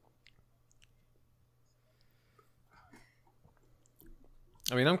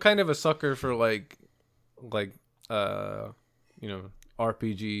 I mean, I'm kind of a sucker for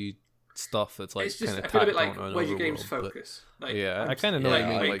RPG stuff that's like It's just kind I of feel a bit tacked like onto an where's your game's overworld, but- focus? Like, yeah, I kind of know what you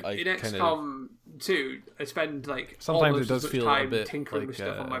mean. like, Like, in kind of, XCOM 2, I spend like Sometimes almost it does as much feel a time bit tinkering like, with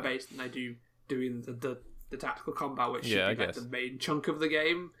stuff on my base than I do doing the tactical combat, which Yeah, should be I like guess. the main chunk of the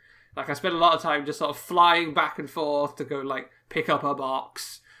game. Like I spend a lot of time just sort of flying back and forth to go like pick up a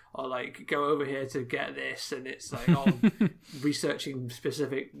box or like go over here to get this, and it's like researching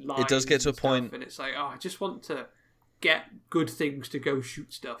specific lines. It does get to a and point- stuff, and it's like I just want to get good things to go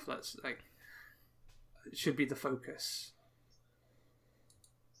shoot stuff. That's like it should be the focus.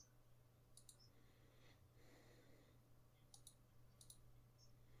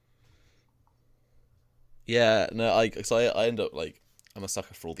 Yeah, no, I end up like I'm a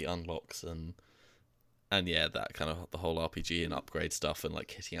sucker for all the unlocks and yeah, that kind of the whole RPG and upgrade stuff and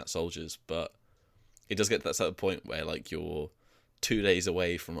like hitting out soldiers, but it does get to that certain point where like you're 2 days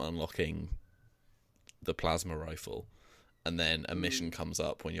away from unlocking the plasma rifle, and then a mission comes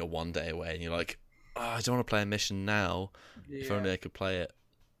up when you're 1 day away, and you're like, oh, I don't want to play a mission now. If Yeah. only I could play it.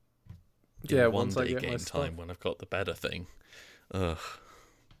 in Yeah, 1 once I day get my game stuff. time when I've got the better thing. Ugh.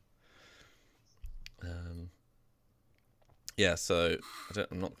 Yeah, so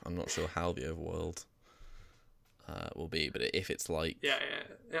I'm not sure how the overworld will be, but if it's like Yeah,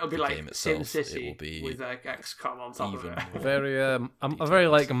 it'll be the like game itself, SimCity it will be with like XCOM on top even of it. more very a very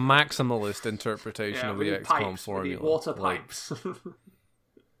like maximalist interpretation Yeah, of we the need XCOM pipes, we need formula. water Like, pipes.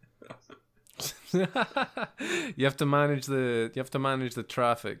 you have to manage the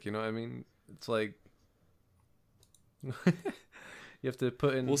traffic. You know what I mean? It's like you have to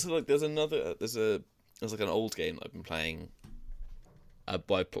put in. Also, like, there's like an old game that I've been playing. I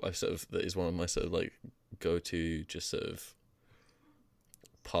sort of that is one of my sort of like go to just sort of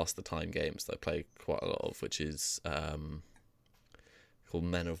pass the time games that I play quite a lot of, which is called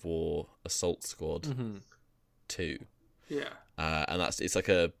Men of War Assault Squad 2. Yeah. And it's like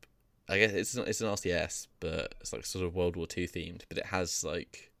I guess it's an RCS, but it's like sort of World War II themed. But it has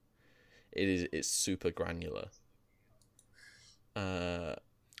like it's super granular.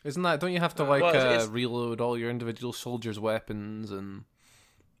 Isn't that? Don't you have to well, it's- reload all your individual soldiers' weapons and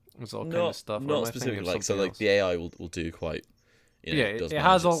there's all kind of stuff? Or am Not I thinking specifically of like so. something Like else? the AI will do quite. You know, Yeah, does it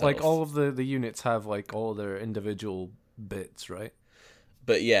manage has all like itself. all of the units have like all their individual bits, right?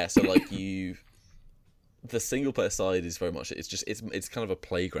 But yeah, so like the single player side is very much it's kind of a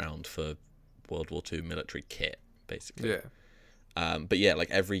playground for World War II military kit, basically. Yeah. But yeah, like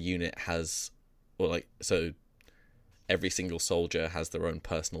every unit has, or like so, every single soldier has their own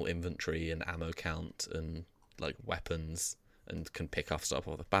personal inventory and ammo count and like weapons, and can pick up stuff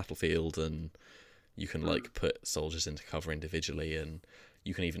off the battlefield, and you can like put soldiers into cover individually, and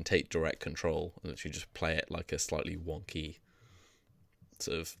you can even take direct control and actually just play it like a slightly wonky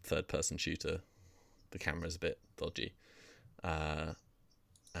sort of third-person shooter. The camera's a bit dodgy,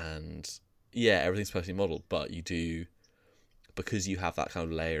 and yeah, everything's perfectly modeled, but you do, because you have that kind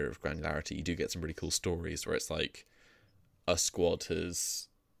of layer of granularity, you do get some really cool stories where it's like a squad has,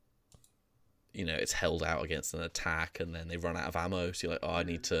 you know, it's held out against an attack and then they run out of ammo, so you're like, oh, I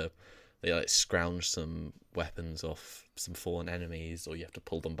need to, they like scrounge some weapons off some fallen enemies, or you have to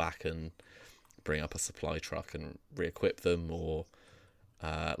pull them back and bring up a supply truck and re-equip them, or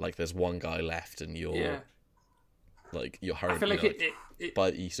like there's one guy left and you're like you're hurrying. I feel like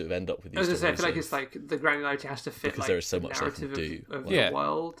but you sort of end up with I these was gonna say, I feel like stories it's like the granularity has to fit because like there is so the much they can narrative do, of like- Yeah. the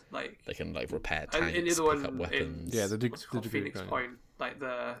world. Like they can like repair and tanks, in the pick other up one, weapons. Yeah, what's it called, degree Phoenix granular. Point, like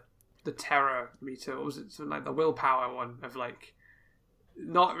the terror meter. What was it? Something like the willpower one of like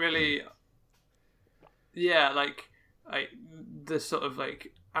not really. Yeah, like the sort of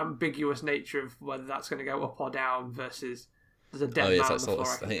like ambiguous nature of whether that's going to go up or down versus there's a dead Oh, yeah, man it's on the like floor.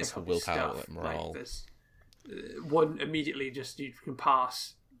 sort of- I think it's pick up called willpower, stuff. like morale. there's one immediately just you can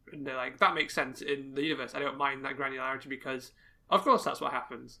pass, and they're like that makes sense in the universe. I don't mind that granularity because of course that's what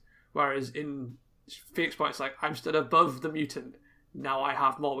happens. Whereas in Phoenix Point, it's like I'm stood above the mutant. Now I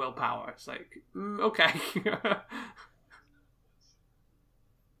have more willpower. It's like okay.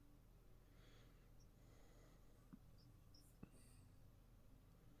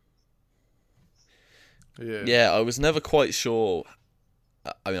 Yeah, I was never quite sure.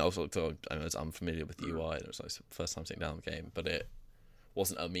 I mean, I was unfamiliar with the UI, and it was like the first time sitting down the game, but it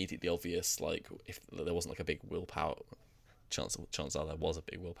wasn't immediately obvious. Like if there wasn't like a big willpower, chances are there was a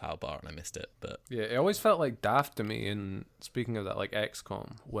big willpower bar, and I missed it. But Yeah, it always felt like daft to me. And speaking of that, like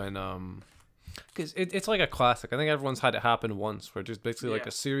XCOM, when because it's like a classic. I think everyone's had it happen once, where just basically like Yeah.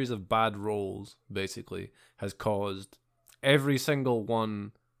 a series of bad rolls basically has caused every single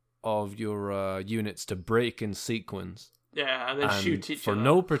one of your units to break in sequence. Yeah, and then shoot each for other.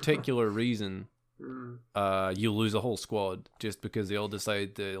 no particular reason. You lose a whole squad just because they all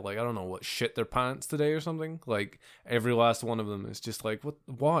decide to, like, I don't know what, shit their pants today or something. Like, every last one of them is just like, what?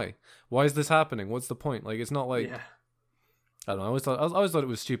 Why is this happening? What's the point? Like, it's not like I don't know. I always thought it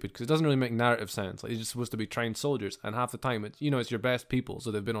was stupid because it doesn't really make narrative sense. Like, you're just supposed to be trained soldiers, and half the time it's your best people,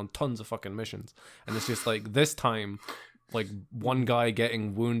 so they've been on tons of fucking missions, and it's just like this time, like one guy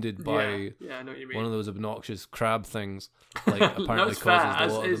getting wounded by I know what you mean. one of those obnoxious crab things, like apparently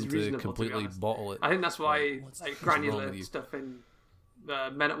causes a lot of them to completely bottle it. I think that's why what's granular wrong with you? stuff in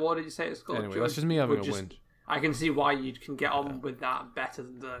Men at War, did you say it's called? Anyway, that's just me having a whinge. I can see why you can get on with that better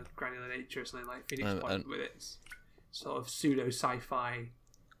than the granular nature of something like Phoenix Point with its sort of pseudo sci-fi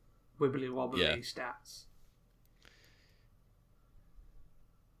wibbly wobbly stats.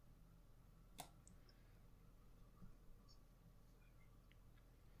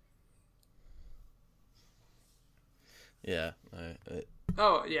 Yeah.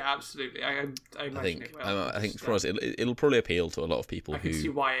 Oh yeah, absolutely. I imagine it will. I think for us, it'll probably appeal to a lot of people I can see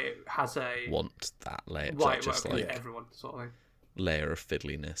why it has a want that layer, why it just like everyone sort of thing. layer of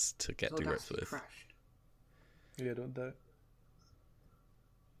fiddliness to get to grips with. Crashed. Yeah, don't doubt.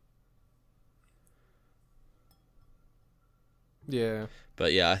 Yeah,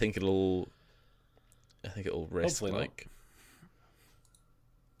 but yeah, I think it'll risk Hopefully like.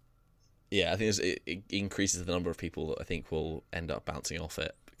 Yeah, I think it increases the number of people that I think will end up bouncing off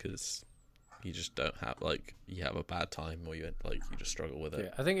it because you just don't have you have a bad time or you just struggle with it.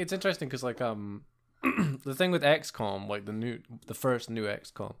 Yeah, I think it's interesting because the thing with XCOM, like the first new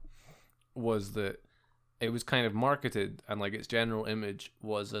XCOM, was that it was kind of marketed and like its general image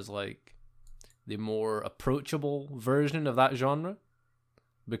was as like the more approachable version of that genre,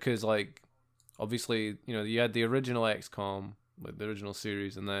 because like obviously you had the original XCOM, like the original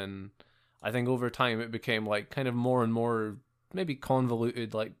series, and then I think over time it became like kind of more and more maybe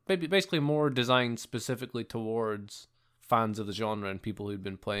convoluted, like maybe basically more designed specifically towards fans of the genre and people who'd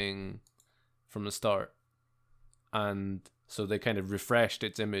been playing from the start. And so they kind of refreshed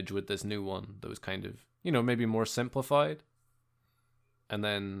its image with this new one that was kind of, maybe more simplified. And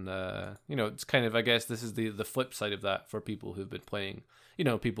then, it's kind of, I guess this is the flip side of that for people who've been playing,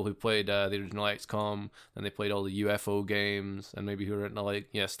 people who played the original XCOM, and they played all the UFO games, and maybe who are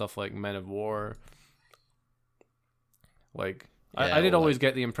into stuff like Men of War. Like, Yeah, I did always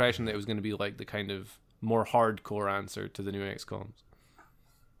get the impression that it was going to be like the kind of more hardcore answer to the new XCOMs.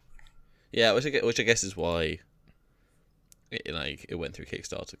 Yeah, which I guess is why it went through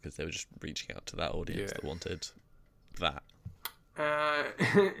Kickstarter, because they were just reaching out to that audience that wanted that.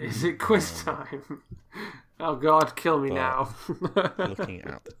 Is it quiz time? Oh God, kill me now. Looking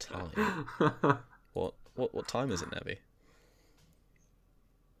at the time, what time is it, Nebby?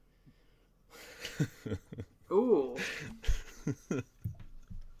 Ooh.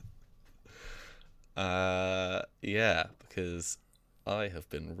 Yeah, because I have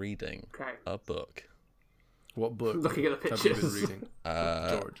been reading a book. What book? Looking at the have you been pictures. reading?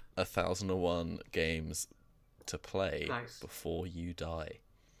 George. 1001 Games to Play Nice. Before You Die.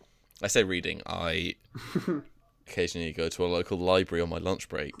 I say reading, I occasionally go to a local library on my lunch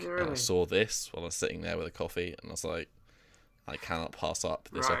break. Really? And I saw this while I was sitting there with a coffee, and I was like, I cannot pass up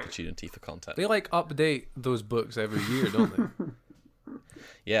this opportunity for content. They update those books every year, don't they?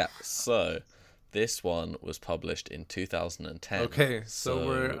 Yeah, so this one was published in 2010. Okay, so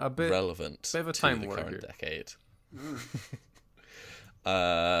we're a bit relevant of a to time the warp current here. decade.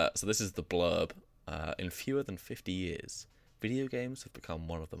 So this is the blurb. In fewer than 50 years, video games have become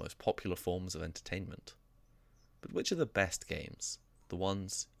one of the most popular forms of entertainment. But which are the best games? The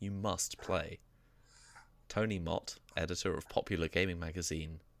ones you must play? Tony Mott, editor of popular gaming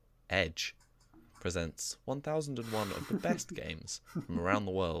magazine Edge, presents 1001 of the best games from around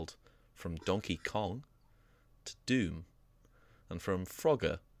the world, from Donkey Kong to Doom, and from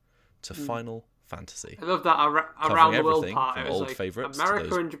Frogger to Final Fantasy. I love that around the world part. From It was old like favourites to America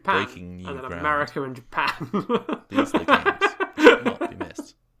those and Japan, breaking new and then ground. America and Japan. These are the games that should not be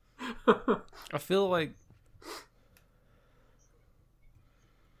missed. I feel like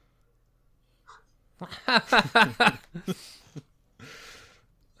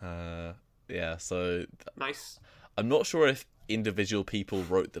Yeah, so Nice. I'm not sure if individual people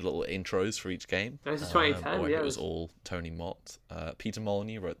wrote the little intros for each game, This is 2010, or if yeah. it was all Tony Mott. Peter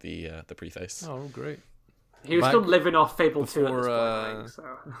Molyneux wrote the preface. oh great. He was Back still living off Fable 2 at this point, I before, think,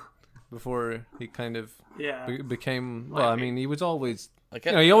 so. Before he kind of Yeah. became Might I be. mean he was always I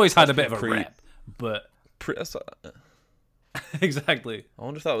get, he always had a bit of a pre- rep, but that's Exactly. I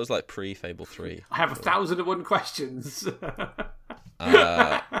wonder if that was like pre-Fable 3. I have 1,001 questions.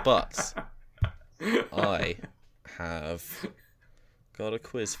 But I have got a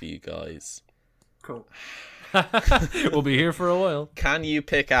quiz for you guys. Cool. We'll be here for a while. Can you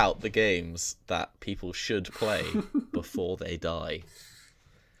pick out the games that people should play before they die?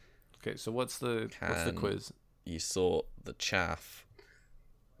 Okay, so what's the quiz? You sort the chaff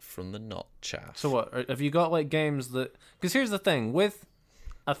from the not chaff. So what? Have you got like games that? Because here's the thing: with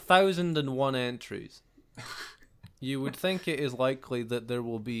 1,001 entries, you would think it is likely that there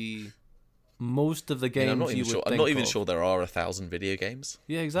will be most of the games I'm not you even would sure. think I'm not even of. sure there are 1,000 video games.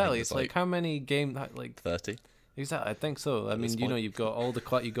 Yeah, exactly. there's It's like how many games? Like 30. exactly. I think so. I this mean, point. you've got all the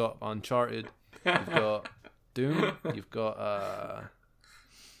you got Uncharted, you've got Doom, you've got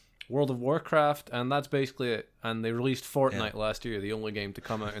World of Warcraft, and that's basically it. And they released Fortnite last year, the only game to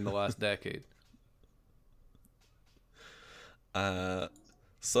come out in the last decade.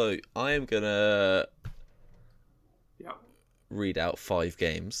 So I am gonna Yep. read out 5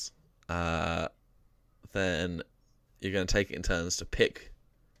 games. Then you're gonna take it in turns to pick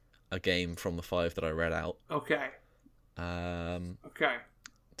a game from the 5 that I read out. Okay. Okay.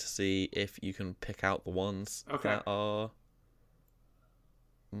 To see if you can pick out the ones that are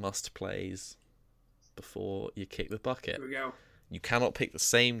must plays before you kick the bucket. Here we go. You cannot pick the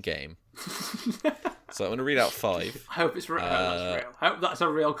same game. So I'm going to read out 5. I hope it's real. That's real. I hope that's a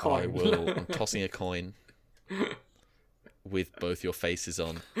real coin. I'm tossing a coin with both your faces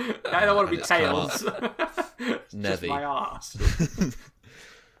on. I don't want to be it's come tails. Just Nevi. my arse.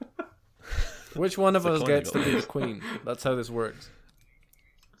 Which one of The us coin gets you to got. be the queen? That's how this works.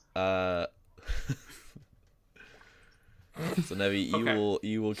 So Nevi,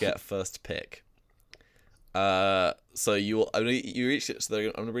 you will get first pick. So you each. So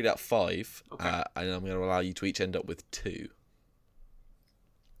I'm going to read out 5, and I'm going to allow you to each end up with 2.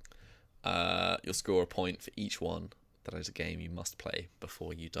 You'll score a point for each one. That is a game you must play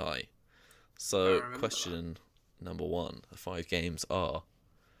before you die. So question number 1: the 5 games are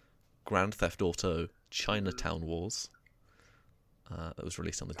Grand Theft Auto: Chinatown Wars. That was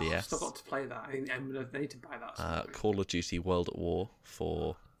released on the DS. I've still got to play that. I need to buy that. Call of Duty: World at War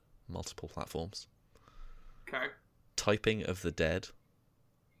for multiple platforms. Okay. Typing of the Dead.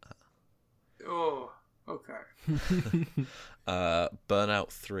 Oh, okay. Burnout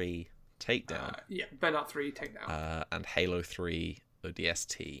 3 Takedown. Yeah, Burnout 3 Takedown. And Halo 3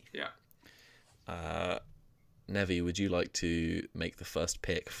 ODST. Yeah. Nevi, would you like to make the first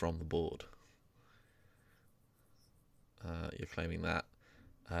pick from the board? You're claiming that.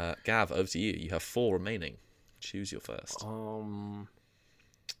 Gav, over to you. You have 4 remaining. Choose your first.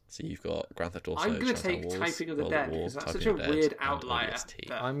 So you've got Grand Theft Auto. I'm going to Chinatown take Wars, Typing of the World at Dead War, because that's Typing such a of the Dead, weird and outlier. ODST.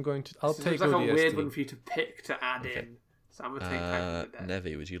 that I'll it take seems like ODST. a weird one for you to pick to add Okay. in. So I'm going to take Typing of the Dead.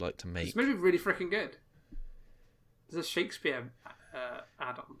 Nevi, would you like to make? It's maybe really freaking good. There's a Shakespeare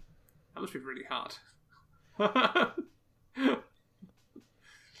add-on. That must be really hard.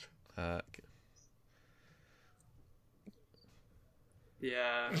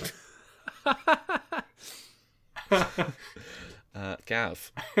 Yeah.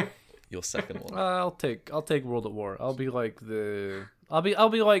 Gav, your second one. I'll take World at War. I'll be like the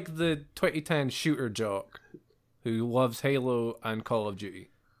 2010 shooter jock who loves Halo and Call of Duty.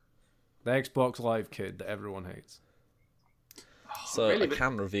 The Xbox Live kid that everyone hates. So really? I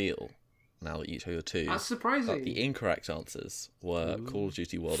can reveal now that you chose your 2. That's surprising. That the incorrect answers were Call of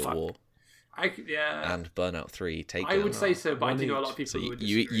Duty: World at War and Burnout 3 Takedown. I would say so, but I One do know a each. lot of people So who would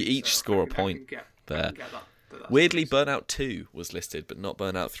you disagree, each so score I a can point get there. that Weirdly, that's- Burnout 2 was listed, but not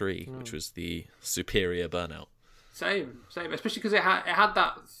Burnout 3, which was the superior Burnout. Same, especially because it had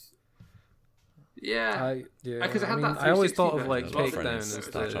that. Yeah, because it had that. I always thought of 360 like version as well, Takedown friends as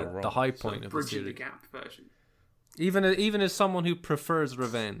that are the high wrong. point of the bridging the series. gap version. Even as someone who prefers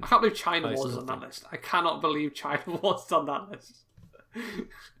revenge. I can't believe China I Wars still is on that think- list. I cannot believe China Wars is on that list.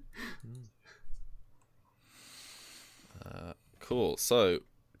 Cool. So,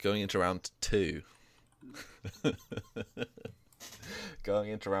 going into round 2. Going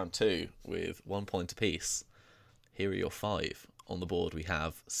into round 2 with 1 point apiece. Here are your 5. On the board we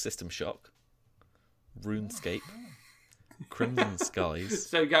have System Shock, RuneScape, Crimson Skies,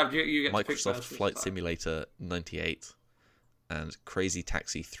 So, Gav, you get to pick Microsoft first this Flight time. Simulator 98, and Crazy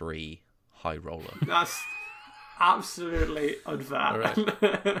Taxi 3 High Roller. That's absolutely unfair.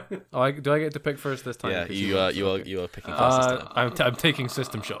 Oh, do I get to pick first this time? Yeah, 'Cause you are picking first this time. I'm taking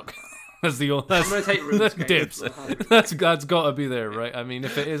System Shock. That's the only. That's, I'm going to take that's RuneScape. dibs. That's got to be there, right? I mean,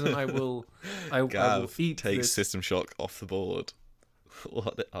 if it isn't, I will Gav eat takes this. System Shock off the board.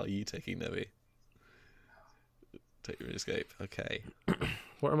 What are you taking, Nevi? Take your escape. Okay.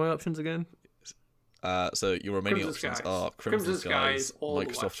 What are my options again? So your remaining Crimson options Skies. are Crimson Skies, all the way.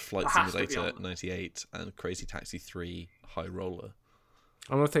 Microsoft Flight It has to be Simulator on. 98, and Crazy Taxi 3 High Roller.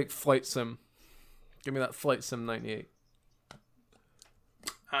 I'm gonna take Flight Sim. Give me that Flight Sim 98.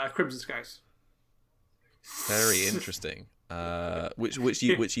 Crimson Skies. Very interesting. Which are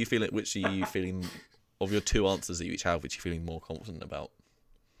you feeling of your two answers that you each have, which are you feeling more confident about?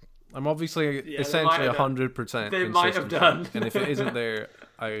 I'm obviously they essentially might have done. 100%. They in might have System done. Shock, and if it isn't there,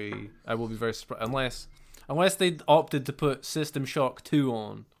 I will be very surprised. Unless they opted to put System Shock 2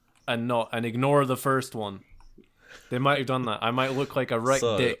 on and ignore the first one. They might have done that. I might look like a wrecked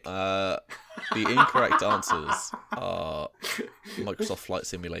dick. The incorrect answers are Microsoft Flight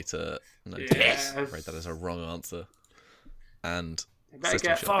Simulator 98. Yes. Right, that is a wrong answer. And Better System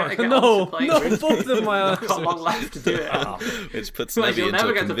get, Shock, better get No, on to play no, Bruce. both of my You've got long answers. left to do it. which puts Like, Nevi you'll into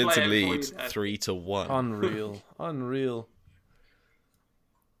never a get to play convincing it before lead, you die. 3-1. Unreal.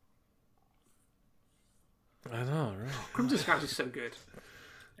 I know, right? Crimson Skies is so good.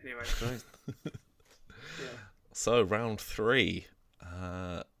 Anyway. Christ. Yeah. So round 3,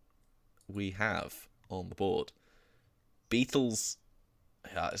 we have on the board Beatles.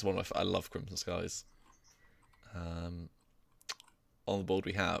 Yeah, it's one of I love Crimson Skies. On the board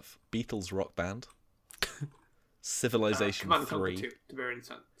we have Beatles Rock Band, Civilization Command and Conquer 3, 2, Tiberian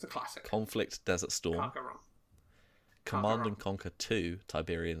Sun. It's a classic. Conflict Desert Storm, Can't go wrong. Command and Conquer 2,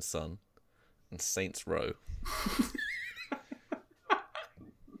 Tiberian Sun, and Saints Row.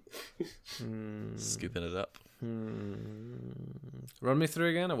 Scooping it up. Run me through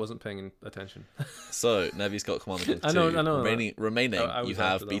again. I wasn't paying attention. So Nevi's got Command and Conquer 2. I know. Remaining, I you was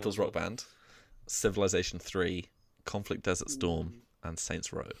have after that Beatles one. Rock Band, Civilization 3, Conflict Desert Storm, and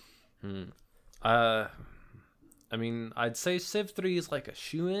Saints Row. I mean, I'd say Civ 3 is like a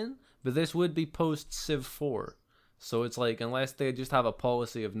shoe-in, but this would be post Civ 4. So it's like, unless they just have a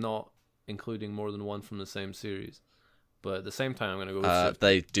policy of not including more than one from the same series. But at the same time, I'm going to go with Civ 3.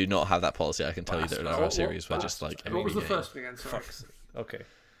 They do not have that policy. I can tell you that there are What- series where just like What was the every game. first one again? Sorry. Okay.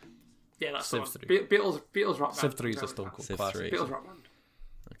 Yeah, that's Civ the one. 3. Beatles Rock Band. Civ 3 is Go a with Stone that. Cold Civ classic. 3. Beatles Rock Band.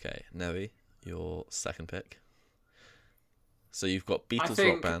 Okay, Nevi, your second pick. So you've got I Beatles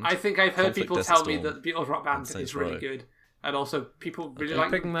think Rock Band. I've heard Conflict people Desert tell me Storm, that Beatles Rock Band and Saints is really Row. good, and also people really Okay.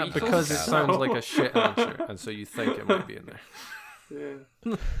 like Picking that Beatles. because it So- sounds like a shit answer, and so you think it might be in there.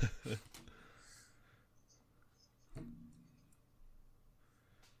 Yeah.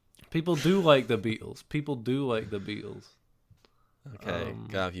 People do like the Beatles. Okay,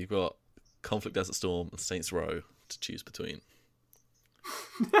 Gav, you've got Conflict Desert Storm and Saints Row to choose between.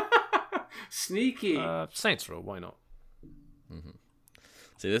 Sneaky. Saints Row, why not?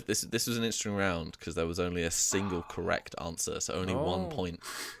 See, this was an interesting round because there was only a single correct answer, so only 1 point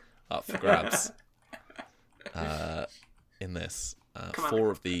up for grabs. In this, Come on. 4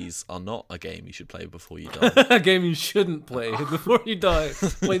 of these are not a game you should play before you die. A game you shouldn't play before you die.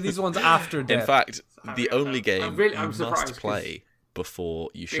 Play these ones after death. In fact, the I'm only game I'm you surprised, must play before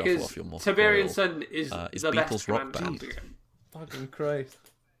you shuffle because off your moth Tiberian coil Sun is is the Beatles best Rock Command Band. and Conquer game. Fucking Christ.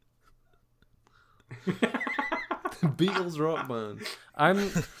 Beatles Rock Band.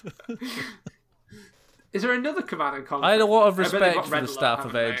 Is there another Command and Conquer? I had a lot of I bet they've respect got for Red the Alert, staff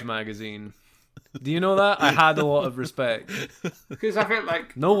of haven't Edge they? magazine. Do you know that? I had a lot of respect. Because I feel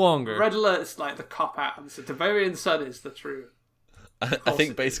like No longer. Red Alert's like the cop out answer. Tiberian Sun is the true. I course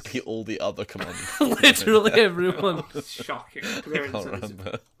think it basically all the other Command Literally everyone. It's shocking. Tiberian can't Sun is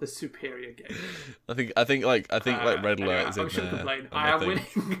remember. the superior game. I think like Red Anyway, Alert is I in shouldn't there. complain. and I am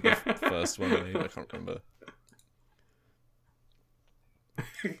think winning. the first one I can't remember.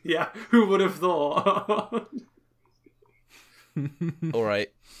 Yeah, who would have thought? All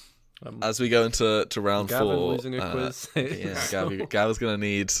right. As we go into round Gavin 4, losing a quiz. yeah, Gavin's gonna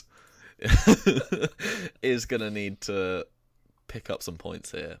need is gonna need to pick up some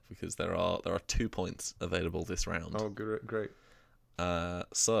points here because there are 2 points available this round. Oh, great.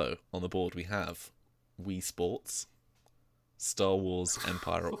 So on the board we have Wii Sports, Star Wars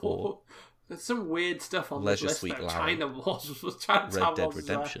Empire at War, There's some weird stuff on Leisure this list. Suite though. Larry, China Wars was Red Dead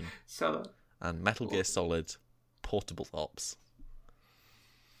Redemption, seller. and Metal Gear Solid Portable Ops.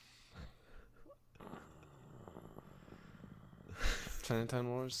 Chinatown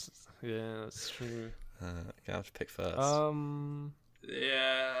Wars. Yeah, that's true. Gav, pick first.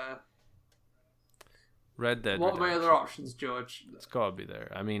 Yeah. Red Dead What are my Redemption. other options, George? It's gotta be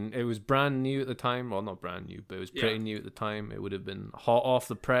there. I mean, it was brand new at the time. Well, not brand new, but it was pretty Yeah. new at the time. It would have been hot off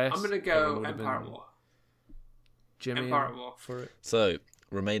the press. I'm gonna Everyone go would have Empire been War. Jimmy Empire War. for it. So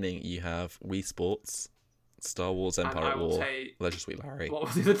remaining you have Wii Sports, Star Wars And Empire I at will War, take- Leisure Suit Larry, What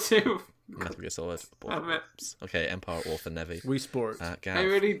was the other two? Metal Gear Solid. Damn it. Okay, Empire at War for Nevi. Wii Sports. Gav. I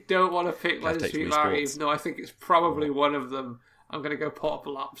really don't want to pick Gav Leisure takes Suit Wii Larry, Sports. even though I think it's probably one of them. I'm going to go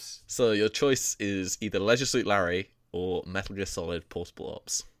Portable Ops. So your choice is either Leisure Suit Larry or Metal Gear Solid Portable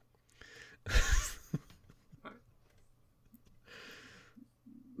Ops.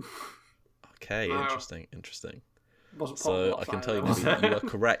 Okay, No. interesting. Wasn't So Portable I Ops can tell you, either, Nevi, you are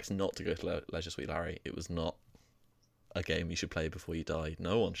correct not to go to Leisure Suit Larry. It was not a game you should play before you die.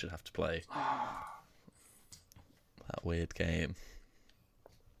 No one should have to play that weird game.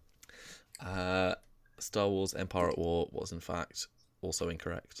 Star Wars Empire at War was in fact also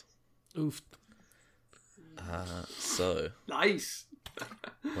incorrect. Oof. So Nice.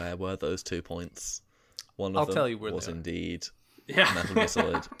 where were those 2 points? One I'll of them tell you where was they are. indeed Yeah. Metal Gear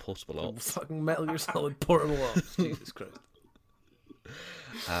Solid Portable Ops, Fucking Metal Gear Solid Portable Ops. Jesus Christ.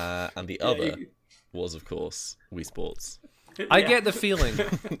 and the other was, of course, Wii Sports. I Yeah. get the feeling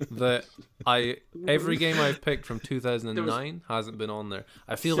that every game I've picked from 2009 hasn't been on there.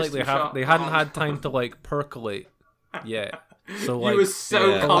 I feel like System Shock they hadn't gone. had time to like percolate yet. So like You were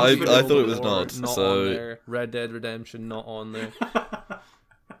so Yeah, confident. I thought it was War, not. not So on there. Red Dead Redemption not on there.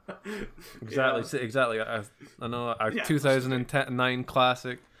 Exactly. I know a Yeah. 2009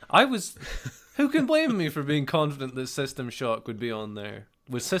 classic. Who can blame me for being confident that System Shock would be on there?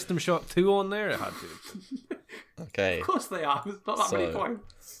 Was System Shock 2 on there? It had to. Okay, Of course they are. There's not that many So-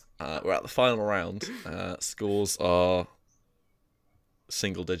 points. we're at the final round. Scores are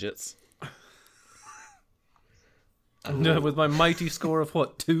single digits. With my mighty score of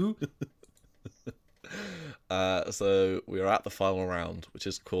what, 2? So we are at the final round, which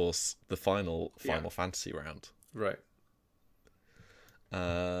is, of course, the Final Yeah. Fantasy round. Right.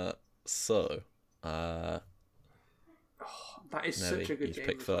 So, That is Nevi, such a good you game.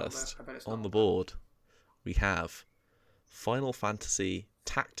 pick as well, first. though. I bet it's On not. the board, we have Final Fantasy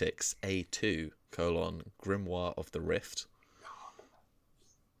Tactics A2, Grimoire of the Rift.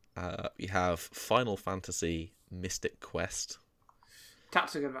 We have Final Fantasy Mystic Quest,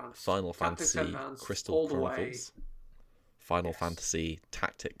 Tactics Advance. Final Tactics Fantasy Advance, Crystal all the way. Chronicles, Final Yes. Fantasy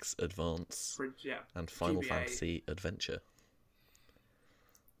Tactics Advance, Yeah. and Final GBA. Fantasy Adventure.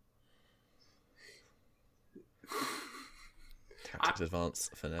 Tactics Advance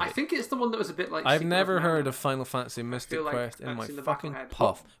for Nevi. I think it's the one that was a bit like. I've Secret never of heard Mana. of Final Fantasy Mystic feel like Quest in that's my in the back of fucking my head.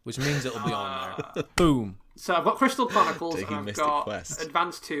 puff, which means it'll be on there. Boom. So I've got Crystal Chronicles Taking and I've Mystic got Quest.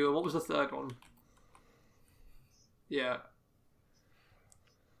 Advance 2, and what was the third one? Yeah.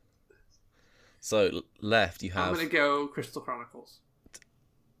 So left you I'm have. going to go Crystal Chronicles.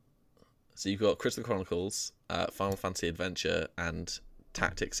 So you've got Crystal Chronicles, Final Fantasy Adventure, and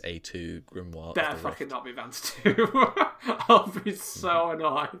Tactics A2 Grimoire. Better of the fucking Rift. not be Advance 2. I'll be so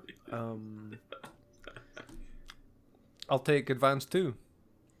annoyed. I'll take Advance 2.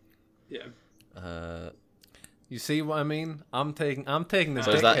 Yeah. You see what I mean? I'm taking the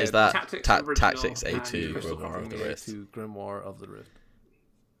So is dickhead. that Tactics Tactics original A2 and Crystal Grimoire of the Rift? to Grimoire of the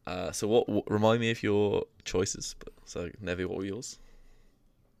Rift. So what? Remind me of your choices. So Nevi, what were yours?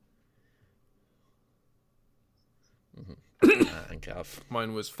 And Gav.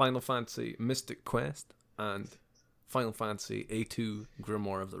 Mine was Final Fantasy Mystic Quest and Final Fantasy A2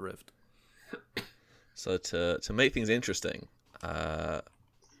 Grimoire of the Rift. So to make things interesting, I'm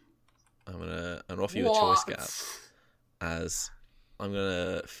gonna offer you a choice, Gav, as I'm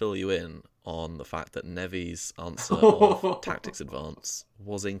gonna fill you in on the fact that Nevi's answer of Tactics Advance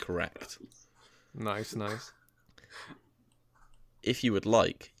was incorrect. Nice. If you would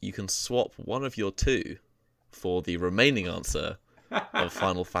like, you can swap one of your two for the remaining answer of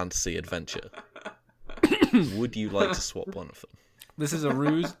Final Fantasy Adventure. Would you like to swap one of them? This is a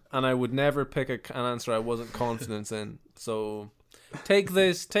ruse, and I would never pick an answer I wasn't confident in. So take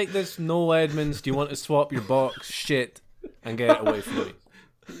this, Noel Edmonds. Do you want to swap your box? Shit, and get it away from me.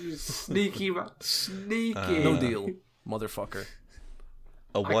 You sneaky man. Sneaky. No deal, motherfucker.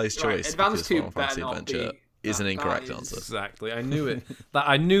 A wise choice, Advance because 2 Final better Fantasy not Adventure be. is an That incorrect is- answer. Exactly. I knew it.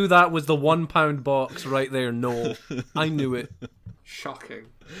 I knew that was the £1 box right there. Noel, I knew it. Shocking.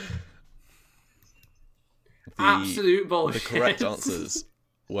 The- Absolute The bullshit. correct answers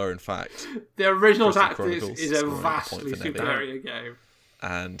were, in fact, The original Crystal Tactics Chronicles is a scoring a vastly point for Nevi. superior game.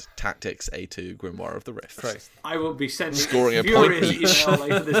 and Tactics A2 Grimoire of the Rift. Christ. I will be sending Scoring a point furious each. email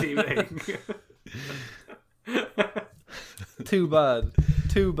later this evening. Too bad.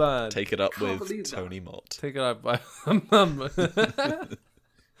 Too bad. Take it up Can't with believe that. Tony Mott. Take it out.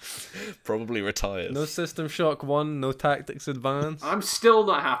 Probably retires. No System Shock 1, no Tactics Advance. I'm still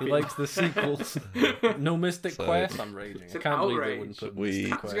not happy. He likes the sequels. No Mystic So- Quest. I'm raging. It's I an can't believe they outrage. wouldn't put We-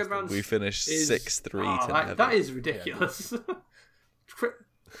 Mystic Quest. Advance We finished is- 6-3 Oh, to that Nether. is ridiculous.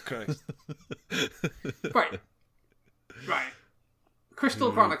 Christ. Right. Crystal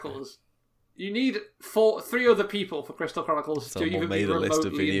Hmm. Chronicles. You need 3 other people for Crystal Chronicles to Someone even made be a list of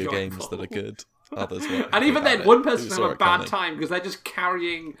remotely video enjoyable. games that are good. Others were. And even then, bad. one person Who will saw have a it bad coming? time because they're just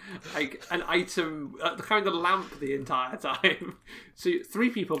carrying like an item, the kind of lamp the entire time. So 3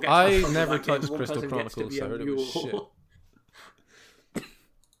 people get. I stuff from never that game, touched one Crystal person gets to Chronicles, be so I a heard it was mule.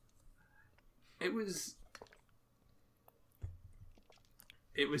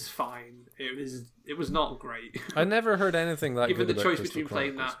 It was fine. It was not great. I never heard anything that Given good the about choice Crystal between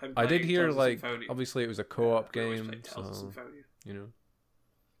playing Chronicles. that and I did playing hear Tales of like Symphonia. obviously it was a co-op I always game, played Tales of so Symphonia. you know.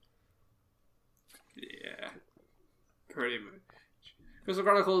 Yeah, pretty much. Crystal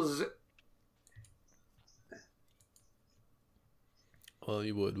Chronicles. Well,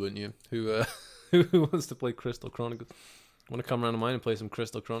 you would, wouldn't you? Who who wants to play Crystal Chronicles? Want to come around to mine and play some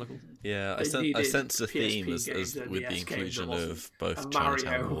Crystal Chronicles? Yeah, They I needed sense a theme PSP as games and with the DS games inclusion that wasn't of both a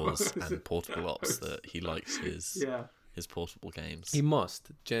Chinatown Mario. Wars and Portable Ops that he likes his Yeah. portable games. He must,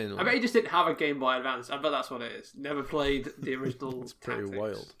 I genuinely. bet he just didn't have a Game Boy Advance. I bet that's what it is. Never played the original. It's pretty Tactics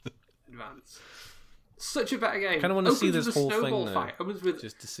wild. Advance. Such a better game. Kinda wanna see Opens this with a whole thing snowball now, fight. Opens with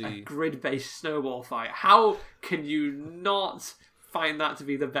just to a see. grid-based snowball fight. How can you not find that to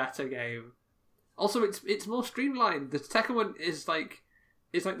be the better game? Also, it's more streamlined. The second one is like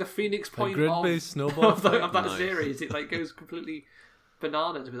the Phoenix Point grid-based of, snowball of, fight? of that Nice. series. It like goes completely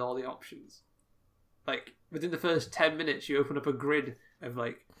bananas with all the options. Like within the first 10 minutes, you open up a grid of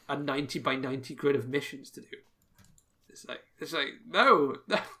like a 90 by 90 grid of missions to do. It's like no,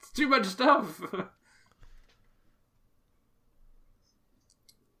 that's too much stuff.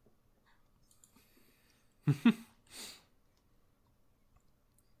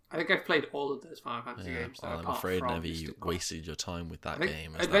 I think I've played all of those Final Fantasy Yeah, games. Though, well, I'm apart afraid from never you Mystic Quest. wasted your time with that I think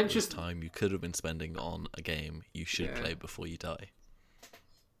game, as that Adventures- was time you could have been spending on a game you should Yeah. play before you die.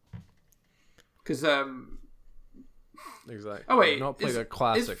 Because Exactly. oh wait, not played is, a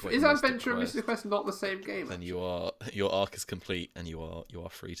classic. is, like is Mystic Adventure and Quest. Mystic Quest not the same game? Then your arc is complete and you are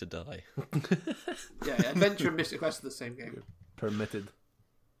free to die. Yeah, Adventure and Mystic Quest are the same game. Permitted.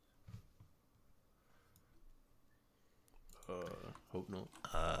 Hope not.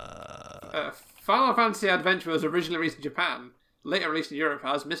 Final Fantasy Adventure was originally released in Japan, later released in Europe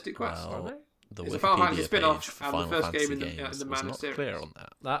as Mystic Quest. Well, the It's a Final Fantasy Wikipedia spin-off page for and the Final first game Fantasy in the- games in the was Mana not series. clear on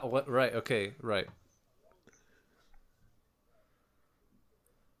that. Right. Okay. Right.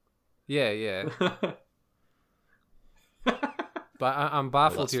 Yeah. But I'm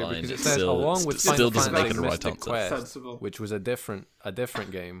baffled that's here fine. because it It's says still- along with still Final doesn't make Fantasy it a right Mystic answer. Quest, Sensible. which was a different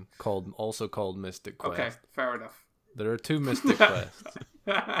game also called Mystic Quest. Okay, fair enough. There are 2 Mystic Quests.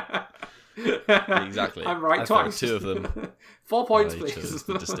 Exactly. I'm right That's twice. 2 of them. 4 points, I please. chose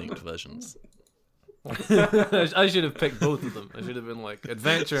the distinct versions. I should have picked both of them. I should have been like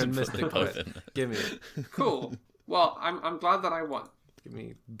Adventure and Put them Mystic both Quest. in there. Give me it. Cool. Well, I'm glad that I won. Give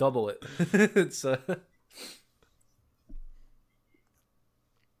me double it. It's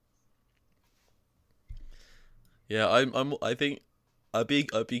Yeah, I think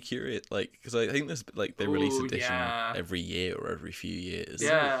I'd be curious, like, because I think there's like they release Ooh, edition yeah. every year or every few years.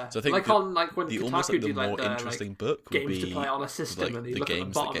 Yeah. So I think like on like when the Kotaku almost like the did like more the interesting like, book would games to be play on a system, like and you the look at the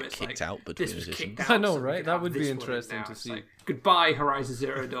games bottom, that get it's kicked like, out between this was editions. kicked out. I know, so we right? could That have would be this one in interesting now. to It's see. like, goodbye, Horizon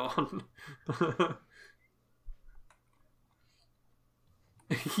Zero Dawn.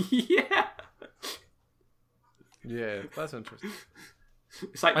 Yeah. yeah, that's interesting.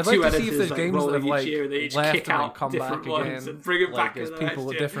 It's like I'd two like to see if editors there's like, games that rolling have each like year, and they each left kick and then out come different back ones again. and bring it Like back as in the people,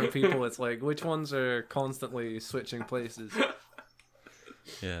 next year. different people. It's like which ones are constantly switching places.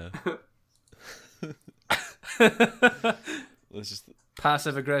 Yeah. It's just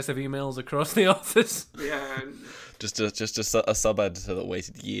Passive aggressive emails across the office. Yeah. and- a sub editor that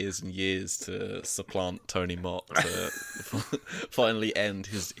waited years and years to supplant Tony Mott to finally end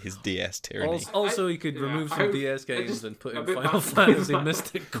his DS tyranny. Also, he could remove some I DS games just- and put a in bit Final baffled. Fantasy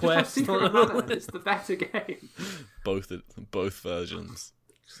Mystic Just have Quest. Secret of Mana, it's the better game. Both versions.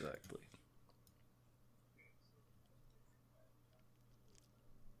 Exactly.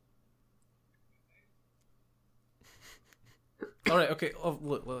 All right. Okay. Oh,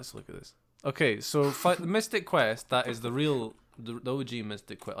 look. Let's look at this. Okay. So the Mystic Quest, that is the real, the OG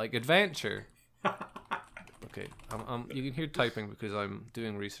Mystic Quest, like Adventure. Okay. You can hear typing because I'm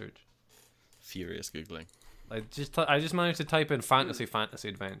doing research. Furious googling. I just managed to type in fantasy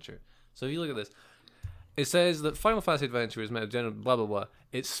adventure. So if you look at this, It says that Final Fantasy Adventure is made of general blah blah blah.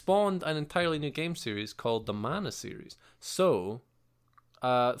 It spawned an entirely new game series called the Mana series. So,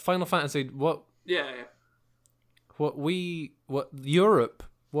 Final Fantasy, what Europe,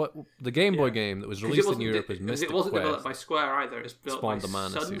 what the Game Boy game that was released in Europe as Mystic It wasn't Quest developed by Square either. It's built by spawned the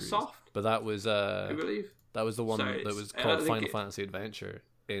Mana series. Sunsoft, But that was I believe. that was the one So that it's- was I called think Final it- Fantasy Adventure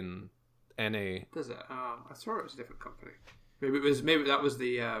in NA. Does it? I thought it was a different company. Maybe that was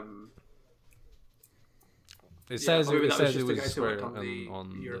the. It says maybe it that says just it the was guys who worked Square on the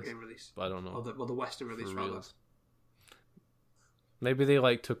on European this, release, but I don't know. or the Western release For rather. reals. Maybe they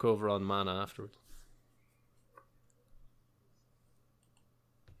like took over on Mana afterwards.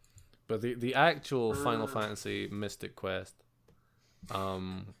 But the actual Final Fantasy Mystic Quest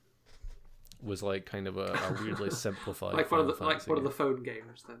was like kind of a weirdly simplified Like one of Final the phone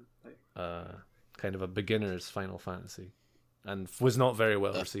games then. kind of a beginner's Final Fantasy, and was not very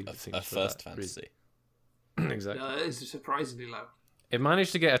well received. A it seems, for first that fantasy. reason. Exactly. It is surprisingly low. It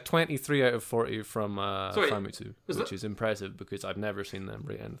managed to get a 23 out of 40 from Famitsu, is which is impressive because I've never seen them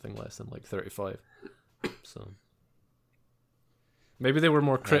rate anything less than like 35. So maybe they were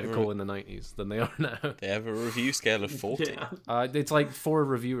more critical in the 90s than they are now. They have a review scale of 40. Yeah. It's like 4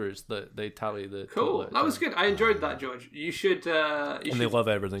 reviewers that they tally the Cool. total That was good. I enjoyed that, George. You should. And they love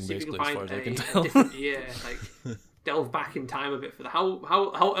everything see if you basically, as far as I can tell. like delve back in time a bit for that.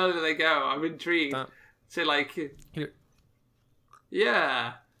 How early do they go? I'm intrigued. So like, Here.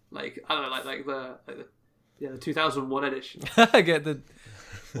 yeah, like I don't know, the 2001 edition. I get the.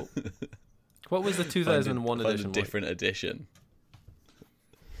 What was the 2001 Find a edition? different edition.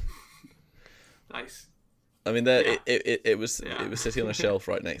 Nice. I mean, it was sitting on a shelf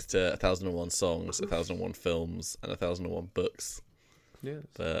right next to 1001 songs, 1001 films, and 1001 books. Yeah.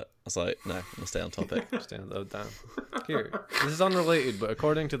 But I was like, no, I'm gonna stay on topic. Stand down. Here, this is unrelated, but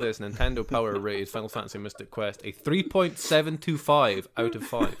according to this, Nintendo Power rated Final Fantasy Mystic Quest a 3.725 out of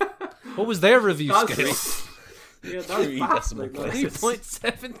 5. What was their review scale? Yeah, that's 3 decimal places.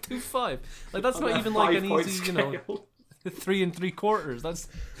 3.725. Like that's not even like an easy, you know, 3 3/4. That's.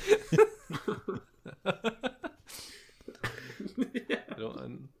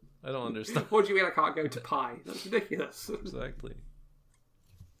 I don't understand. What do you mean I can't go to pi? That's ridiculous. Exactly.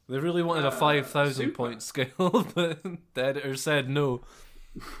 They really wanted a 5,000 point scale, but the editor said no.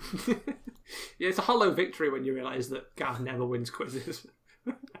 Yeah, it's a hollow victory when you realise that Gav never wins quizzes.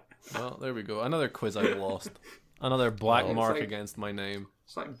 Well, there we go. Another quiz I lost. Another black mark like- against my name.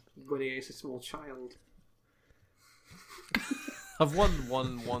 It's like winning against a small child. I've won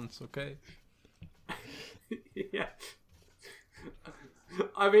one once, okay? Yeah.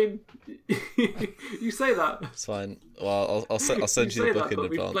 I mean, you say that. It's fine. Well, I'll send you the book in but advance.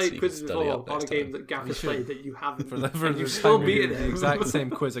 We've played so quizzes you can study before up on a next game time. that Gav has played that you haven't. For the and you've still time beaten the him. exact same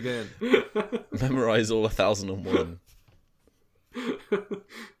quiz again. Memorize all 1001.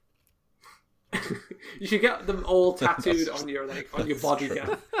 You should get them all tattooed on your body,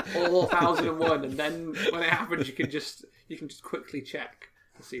 Gav. All 1001, and then when it happens, you can just quickly check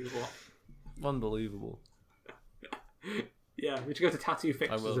to see what. Unbelievable. Yeah, we should go to Tattoo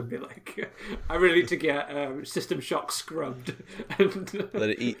Fixers will. and be like, I really need to get System Shock scrubbed. And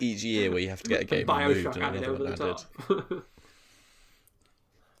Then each year where you have to get a game removed Bioshock and added another over one the added. top.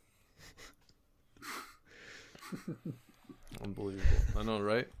 Unbelievable. I know,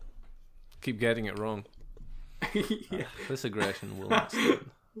 right? Keep getting it wrong. Yeah. This aggression will not stand.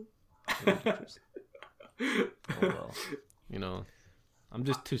 Oh well. You know, I'm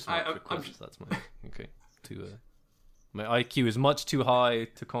just too smart for quizzes. That's my okay. My IQ is much too high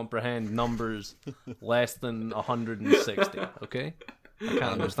to comprehend numbers less than 160. Okay, I can't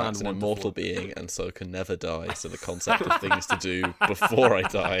I'm in understand fact an 1 to immortal 4. being, and so can never die. So the concept of things to do before I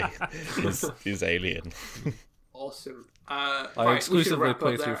die is alien. Awesome. I exclusively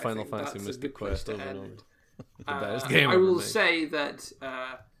play through Final Fantasy Mystic Quest over and over. The best game I ever will made. say that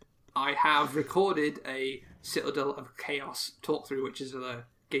I have recorded a Citadel of Chaos talk through, which is a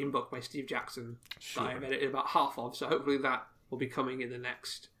game book by Steve Jackson that I've edited about half of. So hopefully that will be coming in the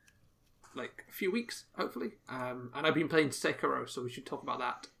next few weeks, hopefully. And I've been playing Sekiro, so we should talk about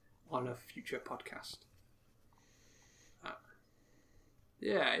that on a future podcast.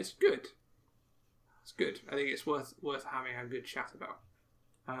 Yeah, it's good. It's good. I think it's worth having a good chat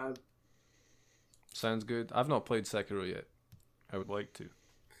about. Sounds good. I've not played Sekiro yet. I would like to.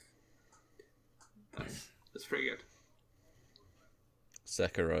 That's pretty good.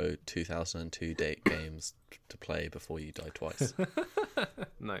 Sekiro 2002 date games to play before you die twice.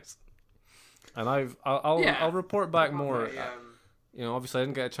 Nice. And I'll report back more. Obviously I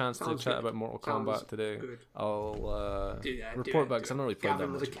didn't get a chance to chat about Mortal Kombat today. Good. I'll Do that, report back because I've not really played that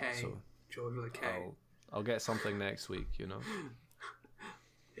Gavin much. with a K. So George with a K. I'll get something next week, you know.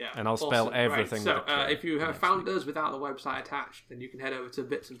 Yeah, and I'll spell awesome. everything. Right. with So, a K if you have next found week. us without the website attached, then you can head over to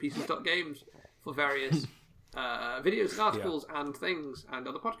bitsandpieces.games for various videos and articles and things and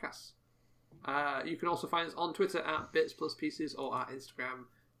other podcasts. You can also find us on Twitter at bits+pieces or at Instagram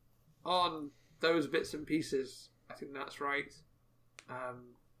on those bits and pieces. I think that's right.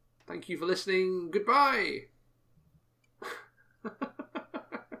 Thank you for listening. Goodbye.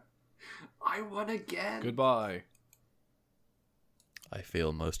 I won again. Goodbye. I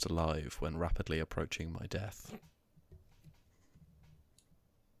feel most alive when rapidly approaching my death.